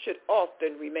should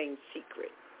often remain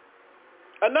secret.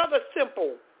 Another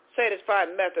simple satisfied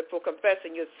method for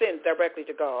confessing your sins directly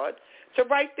to God, to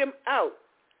write them out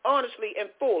honestly and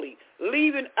fully,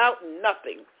 leaving out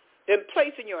nothing. Then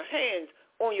placing your hands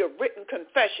on your written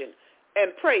confession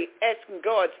and pray, asking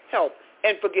God's help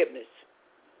and forgiveness.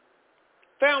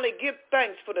 Finally, give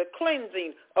thanks for the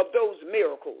cleansing of those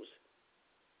miracles.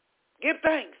 Give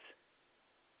thanks.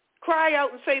 Cry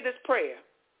out and say this prayer.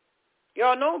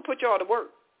 Y'all know and put y'all to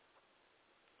work.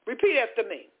 Repeat after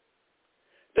me.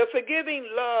 The forgiving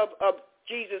love of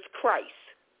Jesus Christ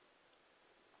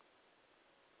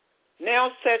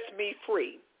now sets me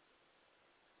free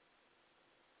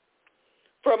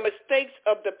from mistakes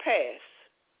of the past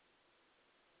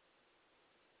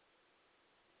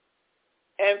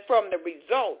and from the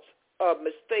results of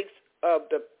mistakes of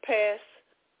the past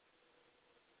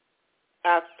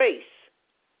I face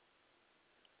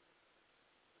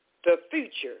the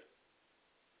future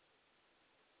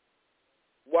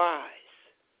wise,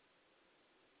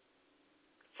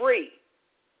 free,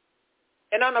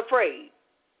 and unafraid.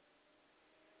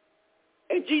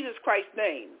 In Jesus Christ's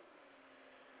name,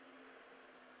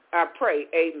 I pray,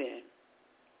 amen.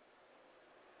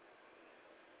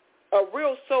 A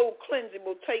real soul cleansing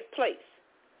will take place,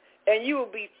 and you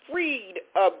will be freed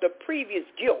of the previous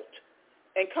guilt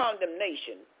and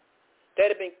condemnation that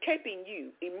have been keeping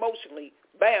you emotionally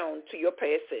bound to your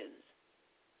past sins.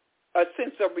 A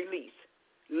sense of release,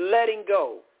 letting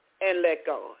go, and let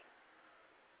God.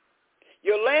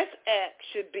 Your last act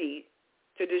should be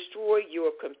to destroy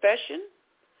your confession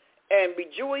and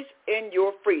rejoice in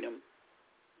your freedom.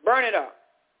 Burn it up.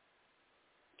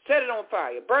 Set it on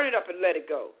fire. Burn it up and let it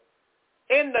go.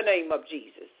 In the name of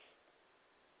Jesus.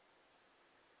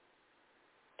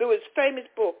 Through his famous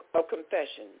book of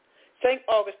confession, St.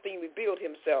 Augustine revealed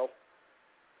himself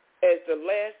as the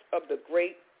last of the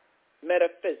great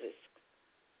metaphysics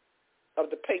of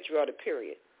the patriotic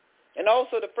period, and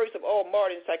also the first of all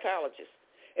modern psychologists.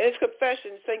 In his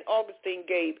confession, St. Augustine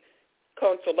gave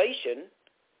consolation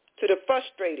to the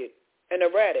frustrated and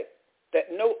erratic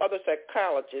that no other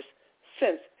psychologist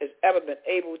since has ever been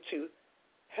able to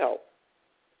help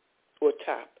or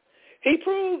top. He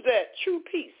proved that true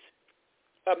peace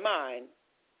of mind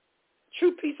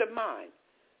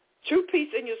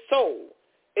in your soul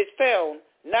is found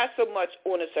not so much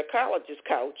on a psychologist's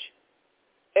couch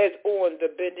as on the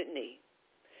bended knee.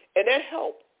 And that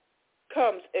help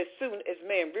comes as soon as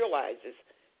man realizes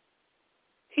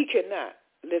he cannot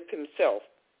lift himself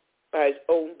by his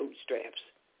own bootstraps.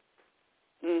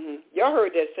 Y'all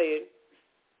heard that saying,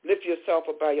 lift yourself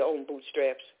up by your own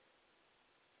bootstraps.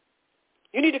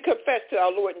 You need to confess to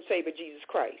our Lord and Savior Jesus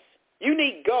Christ. You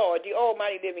need God, the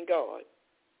almighty living God.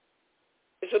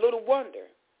 It's a little wonder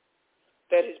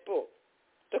that his book,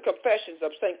 The Confessions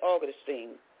of St.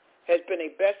 Augustine, has been a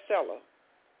bestseller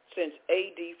since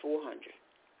A.D. 400.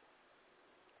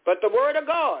 But the Word of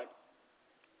God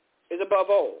is above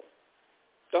all.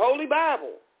 The Holy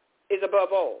Bible is above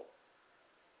all.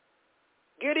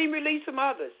 Getting release from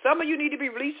others. Some of you need to be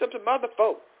released from some other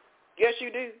folk. Yes,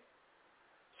 you do.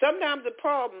 Sometimes the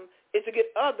problem is to get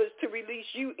others to release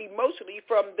you emotionally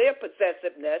from their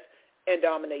possessiveness and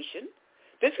domination.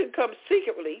 This can come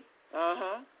secretly,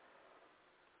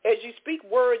 as you speak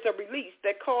words of release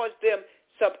that cause them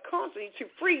subconsciously to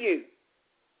free you.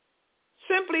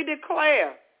 Simply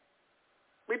declare.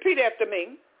 Repeat after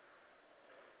me.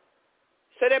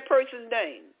 Say that person's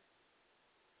name.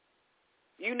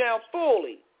 You now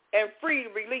fully and free to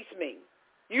release me.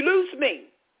 You loose me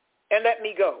and let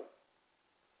me go.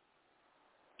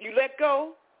 You let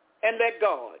go and let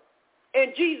God.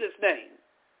 In Jesus' name.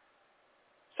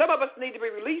 Some of us need to be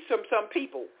released from some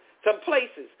people, some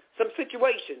places, some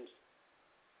situations.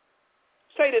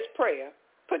 Say this prayer.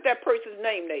 Put that person's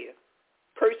name there.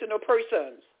 Person or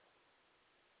persons.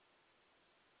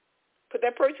 Put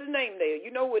that person's name there.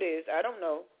 You know who it is. I don't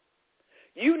know.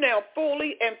 You now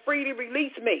fully and freely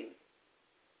release me.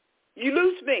 You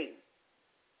loose me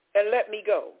and let me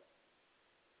go.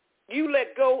 You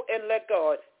let go and let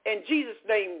God. In Jesus'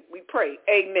 name we pray.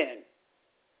 Amen.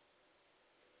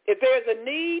 If there's a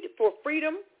need for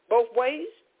freedom both ways,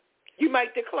 you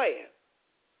might declare,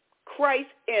 Christ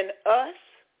in us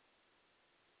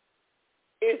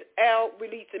is our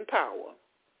releasing power.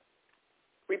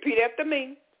 Repeat after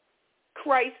me.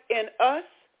 Christ in us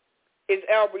is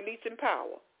our releasing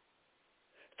power.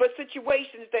 For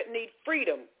situations that need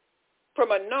freedom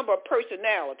from a number of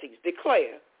personalities,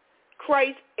 declare,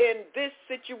 Christ in this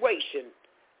situation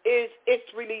is its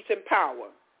releasing power.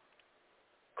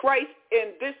 Christ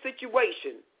in this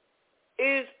situation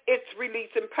is its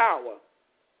releasing power.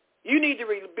 You need to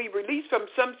be released from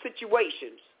some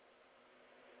situations.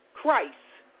 Christ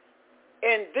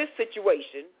in this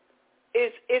situation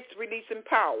is its releasing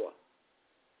power.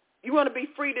 You want to be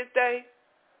free this day?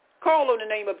 Call on the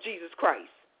name of Jesus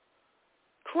Christ.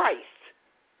 Christ.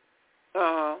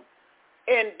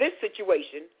 In this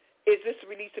situation is this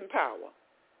releasing power.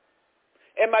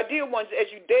 And my dear ones, as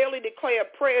you daily declare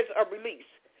prayers of release,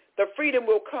 the freedom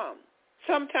will come.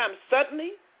 Sometimes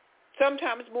suddenly,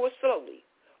 sometimes more slowly.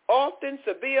 Often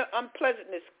severe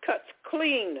unpleasantness cuts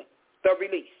clean the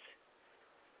release.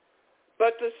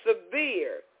 But the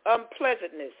severe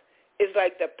unpleasantness is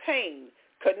like the pain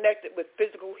connected with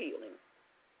physical healing.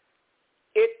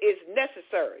 It is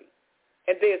necessary,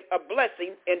 and there's a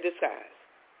blessing in disguise.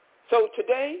 So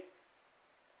today,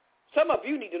 some of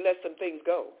you need to let some things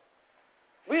go.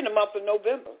 We're in the month of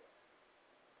November,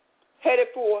 headed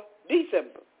for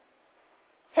December,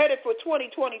 headed for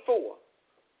 2024.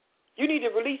 You need to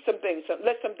release some things,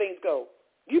 let some things go.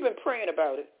 You've been praying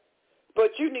about it,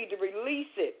 but you need to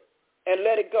release it and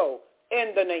let it go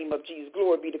in the name of Jesus.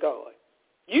 Glory be to God.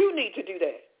 You need to do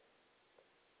that.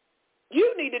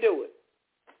 You need to do it.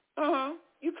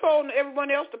 You calling everyone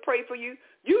else to pray for you.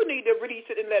 You need to release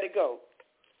it and let it go.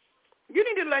 You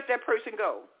need to let that person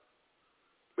go.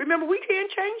 Remember, we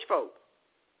can't change folk.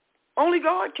 Only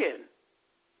God can.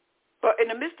 But in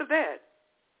the midst of that,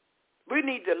 we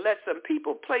need to let some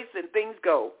people, places, and things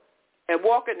go and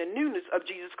walk in the newness of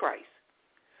Jesus Christ.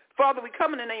 Father, we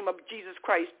come in the name of Jesus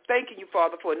Christ, thanking you,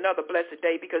 Father, for another blessed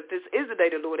day, because this is the day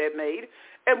the Lord has made,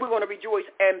 and we're going to rejoice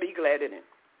and be glad in it.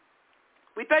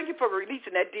 We thank you for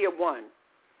releasing that dear one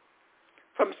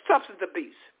from substance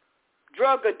abuse,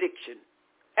 drug addiction,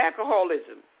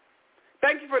 alcoholism.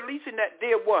 Thank you for releasing that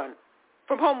dear one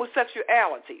from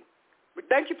homosexuality. We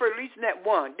thank you for releasing that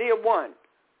one, dear one,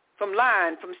 from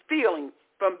lying, from stealing,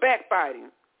 from backbiting,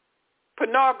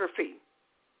 pornography,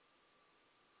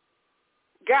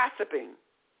 gossiping.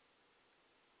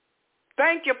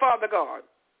 Thank you, Father God,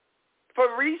 for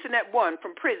releasing that one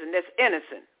from prison that's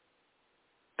innocent.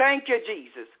 Thank you,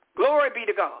 Jesus. Glory be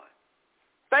to God.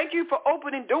 Thank you for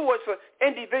opening doors for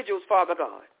individuals, Father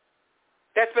God,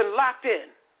 that's been locked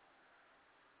in.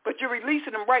 But you're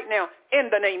releasing them right now in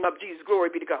the name of Jesus. Glory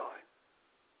be to God.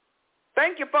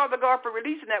 Thank you, Father God, for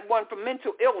releasing that one from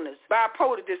mental illness,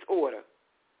 bipolar disorder,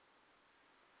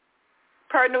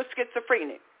 paranoid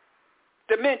schizophrenic,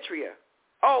 dementia,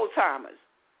 Alzheimer's.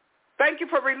 Thank you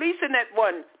for releasing that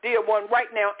one, dear one, right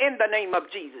now in the name of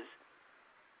Jesus.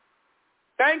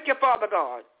 Thank you, Father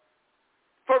God,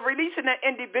 for releasing that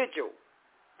individual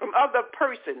from other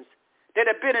persons that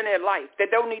have been in their life that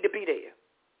don't need to be there.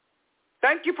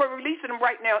 Thank you for releasing them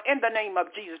right now in the name of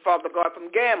Jesus, Father God,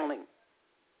 from gambling,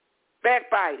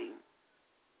 backbiting,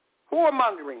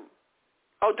 whoremongering,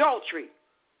 adultery,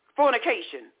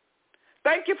 fornication.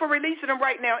 Thank you for releasing them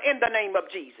right now in the name of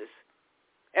Jesus.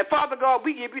 And Father God,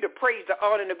 we give you the praise, the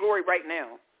honor, and the glory right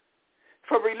now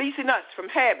for releasing us from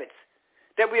habits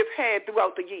that we have had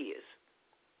throughout the years.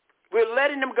 We're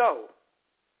letting them go,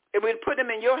 and we'll put them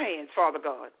in your hands, Father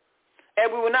God,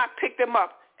 and we will not pick them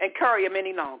up and carry them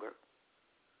any longer.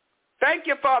 Thank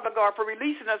you, Father God, for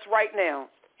releasing us right now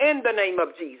in the name of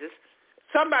Jesus.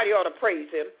 Somebody ought to praise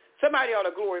him. Somebody ought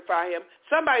to glorify him.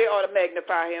 Somebody ought to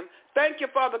magnify him. Thank you,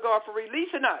 Father God, for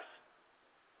releasing us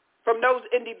from those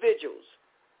individuals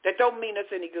that don't mean us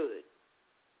any good.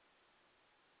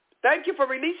 Thank you for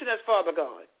releasing us, Father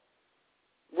God,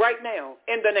 right now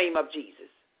in the name of Jesus.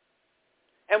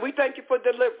 And we thank you for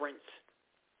deliverance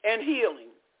and healing.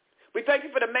 We thank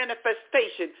you for the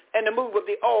manifestation and the move of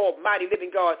the almighty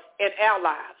living God in our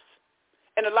lives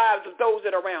and the lives of those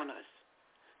that are around us,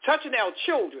 touching our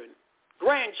children,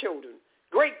 grandchildren,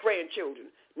 great-grandchildren,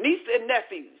 nieces and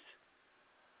nephews,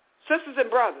 sisters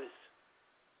and brothers,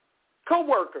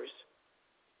 co-workers.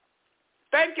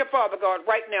 Thank you, Father God,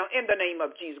 right now in the name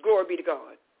of Jesus. Glory be to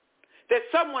God, that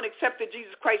someone accepted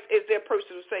Jesus Christ as their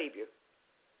personal Savior,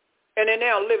 and they're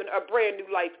now living a brand new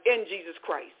life in Jesus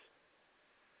Christ.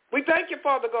 We thank you,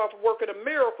 Father God, for working a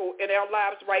miracle in our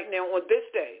lives right now on this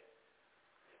day,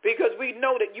 because we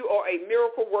know that you are a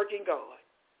miracle-working God.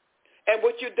 And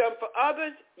what you've done for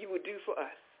others, you will do for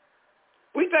us.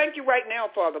 We thank you right now,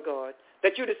 Father God,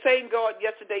 that you're the same God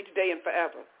yesterday, today, and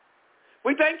forever.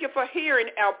 We thank you for hearing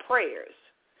our prayers.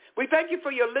 We thank you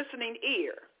for your listening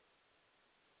ear.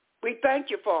 We thank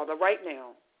you, Father, right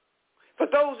now, for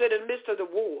those that are in the midst of the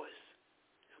wars.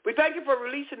 We thank you for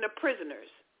releasing the prisoners.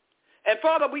 And,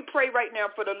 Father, we pray right now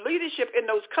for the leadership in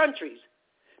those countries,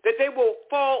 that they will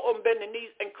fall on bending knees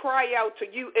and cry out to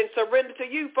you and surrender to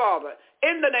you, Father,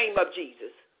 in the name of Jesus.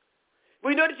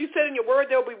 We know that you said in your word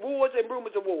there will be wars and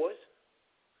rumors of wars.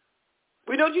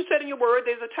 We know that you said in your word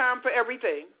there's a time for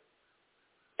everything.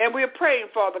 And we're praying,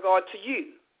 Father God, to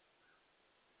you.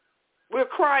 We're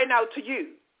crying out to you,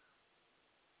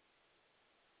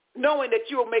 knowing that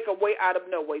you'll make a way out of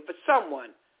no way for someone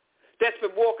that's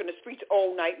been walking the streets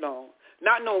all night long,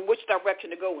 not knowing which direction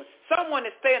to go in. Someone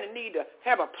is standing in need to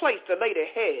have a place to lay their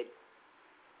head.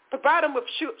 Provide them with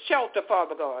shelter,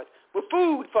 Father God, with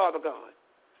food, Father God.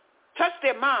 Touch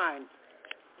their mind.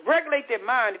 Regulate their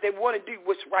mind if they want to do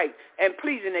what's right and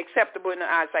pleasing and acceptable in the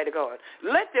eyesight of God.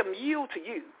 Let them yield to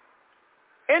you.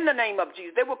 In the name of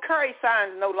Jesus, they will carry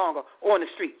signs no longer on the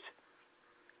streets.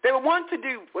 They will want to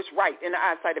do what's right in the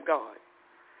eyesight of God.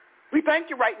 We thank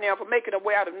you right now for making a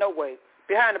way out of no way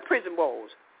behind the prison walls.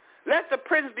 Let the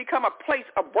prisons become a place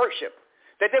of worship,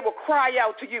 that they will cry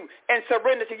out to you and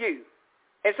surrender to you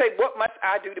and say, what must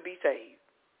I do to be saved?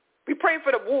 We pray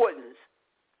for the wardens,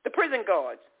 the prison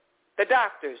guards, the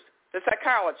doctors, the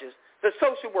psychologists, the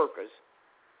social workers,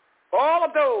 all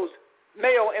of those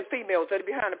male and females that are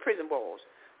behind the prison walls.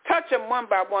 Touch them one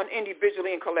by one,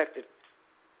 individually and collectively.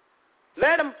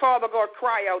 Let them, Father God,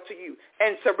 cry out to you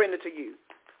and surrender to you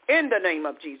in the name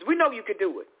of Jesus. We know you can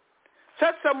do it.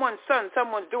 Touch someone's son,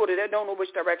 someone's daughter that don't know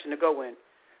which direction to go in.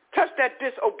 Touch that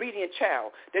disobedient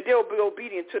child, that they'll be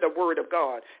obedient to the word of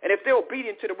God. And if they're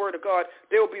obedient to the word of God,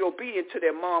 they'll be obedient to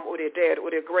their mom or their dad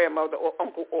or their grandmother or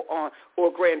uncle or aunt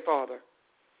or grandfather.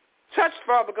 Touch,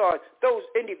 Father God, those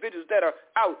individuals that are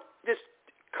out just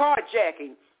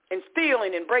carjacking and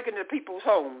stealing and breaking into people's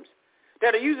homes,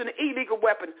 that are using an illegal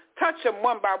weapon. Touch them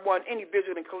one by one,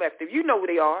 individual and collective. You know where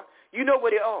they are. You know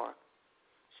where they are.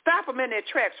 Stop them in their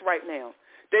tracks right now,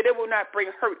 that they will not bring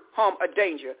hurt, harm, or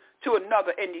danger to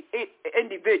another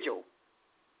individual.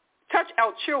 Touch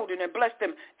our children and bless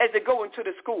them as they go into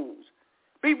the schools.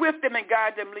 Be with them and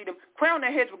guide them, lead them. Crown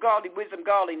their heads with godly wisdom,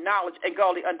 godly knowledge, and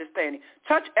godly understanding.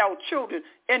 Touch our children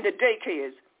in the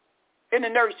daycares, in the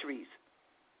nurseries,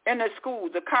 in the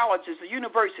schools, the colleges, the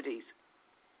universities.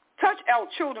 Touch our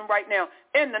children right now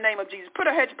in the name of Jesus. Put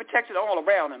a hedge of protection all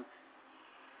around them.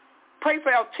 Pray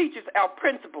for our teachers, our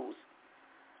principals,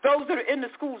 those that are in the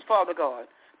schools, Father God.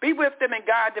 Be with them and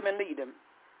guide them and lead them.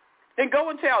 Then go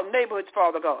into our neighborhoods,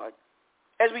 Father God,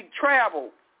 as we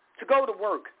travel to go to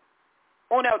work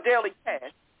on our daily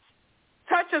task.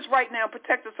 Touch us right now and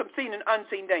protect us from seen and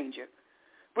unseen danger.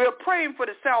 We're praying for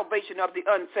the salvation of the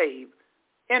unsaved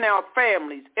in our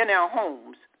families, in our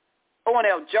homes, on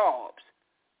our jobs.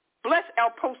 Bless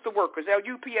our postal workers, our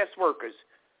UPS workers,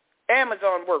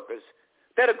 Amazon workers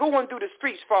that are going through the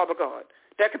streets, Father God,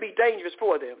 that could be dangerous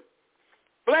for them.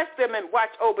 Bless them and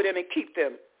watch over them and keep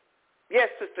them. Yes,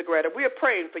 Sister Greta, we are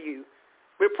praying for you.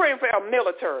 We're praying for our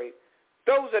military,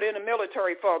 those that are in the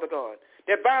military, Father God,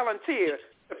 that volunteer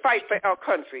to fight for our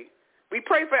country. We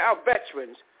pray for our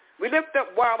veterans. We lift up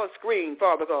Wallace Green,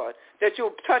 Father God, that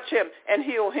you'll touch him and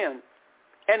heal him,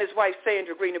 and his wife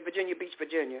Sandra Green in Virginia Beach,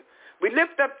 Virginia. We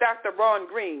lift up Dr. Ron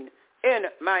Green in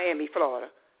Miami, Florida,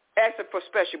 asking for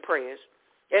special prayers,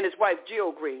 and his wife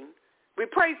Jill Green. We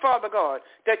pray, Father God,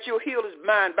 that you'll heal his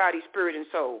mind, body, spirit, and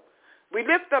soul. We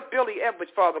lift up Billy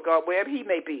Edwards, Father God, wherever he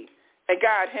may be, and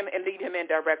guide him and lead him and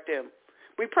direct him.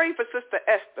 We pray for Sister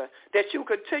Esther, that you'll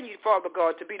continue, Father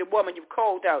God, to be the woman you've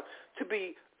called out, to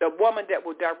be the woman that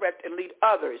will direct and lead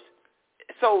others,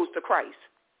 souls to Christ.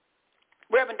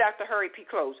 Reverend Dr. Harry P.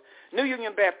 Close, New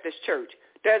Union Baptist Church,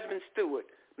 Desmond Stewart,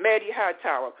 Maddie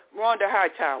Hightower, Rhonda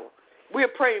Hightower. We're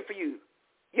praying for you.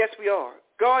 Yes, we are.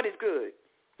 God is good.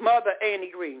 Mother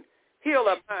Annie Green, heal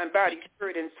our mind, body,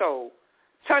 spirit, and soul.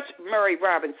 Touch Murray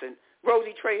Robinson,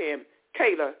 Rosie Traham,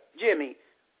 Kayla, Jimmy,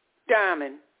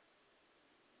 Diamond,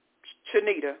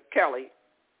 Shanita, Kelly,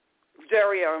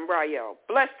 Daria, and Rael.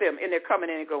 Bless them in their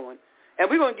coming and going. And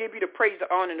we're going to give you the praise,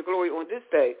 the honor, and the glory on this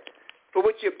day for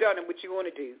what you've done and what you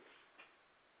want to do.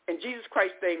 In Jesus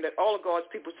Christ's name, let all of God's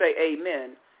people say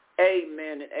amen,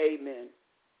 amen, and amen.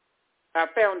 I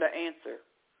found the answer.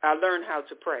 I learned how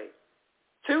to pray.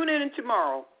 Tune in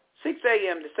tomorrow, 6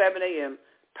 a.m. to 7 a.m.,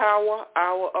 Power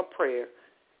Hour of Prayer,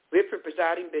 with the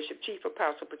presiding Bishop, Chief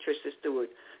Apostle Patricia Stewart.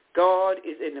 God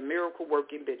is in the miracle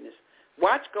working business.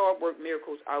 Watch God work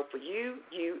miracles out for you,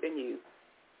 you, and you.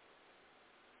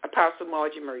 Apostle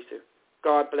Margie Mercer,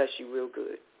 God bless you real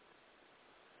good.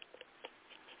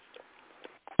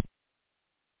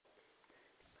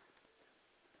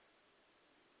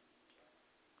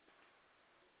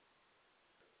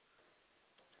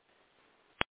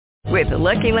 With the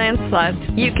Lucky Land Slots,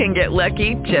 you can get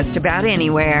lucky just about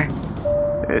anywhere.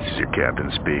 This is your captain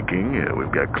speaking.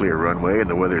 We've got clear runway and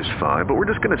the weather's fine, but we're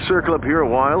just going to circle up here a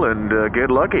while and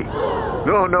get lucky.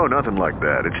 No, nothing like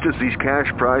that. It's just these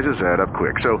cash prizes add up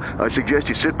quick. So I suggest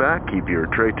you sit back, keep your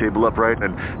tray table upright,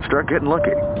 and start getting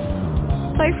lucky.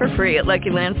 Play for free at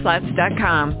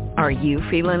LuckyLandSlots.com. Are you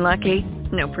feeling lucky?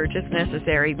 No purchase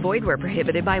necessary. Void where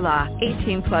prohibited by law.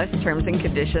 18+ terms and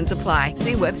conditions apply.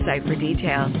 See website for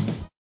details.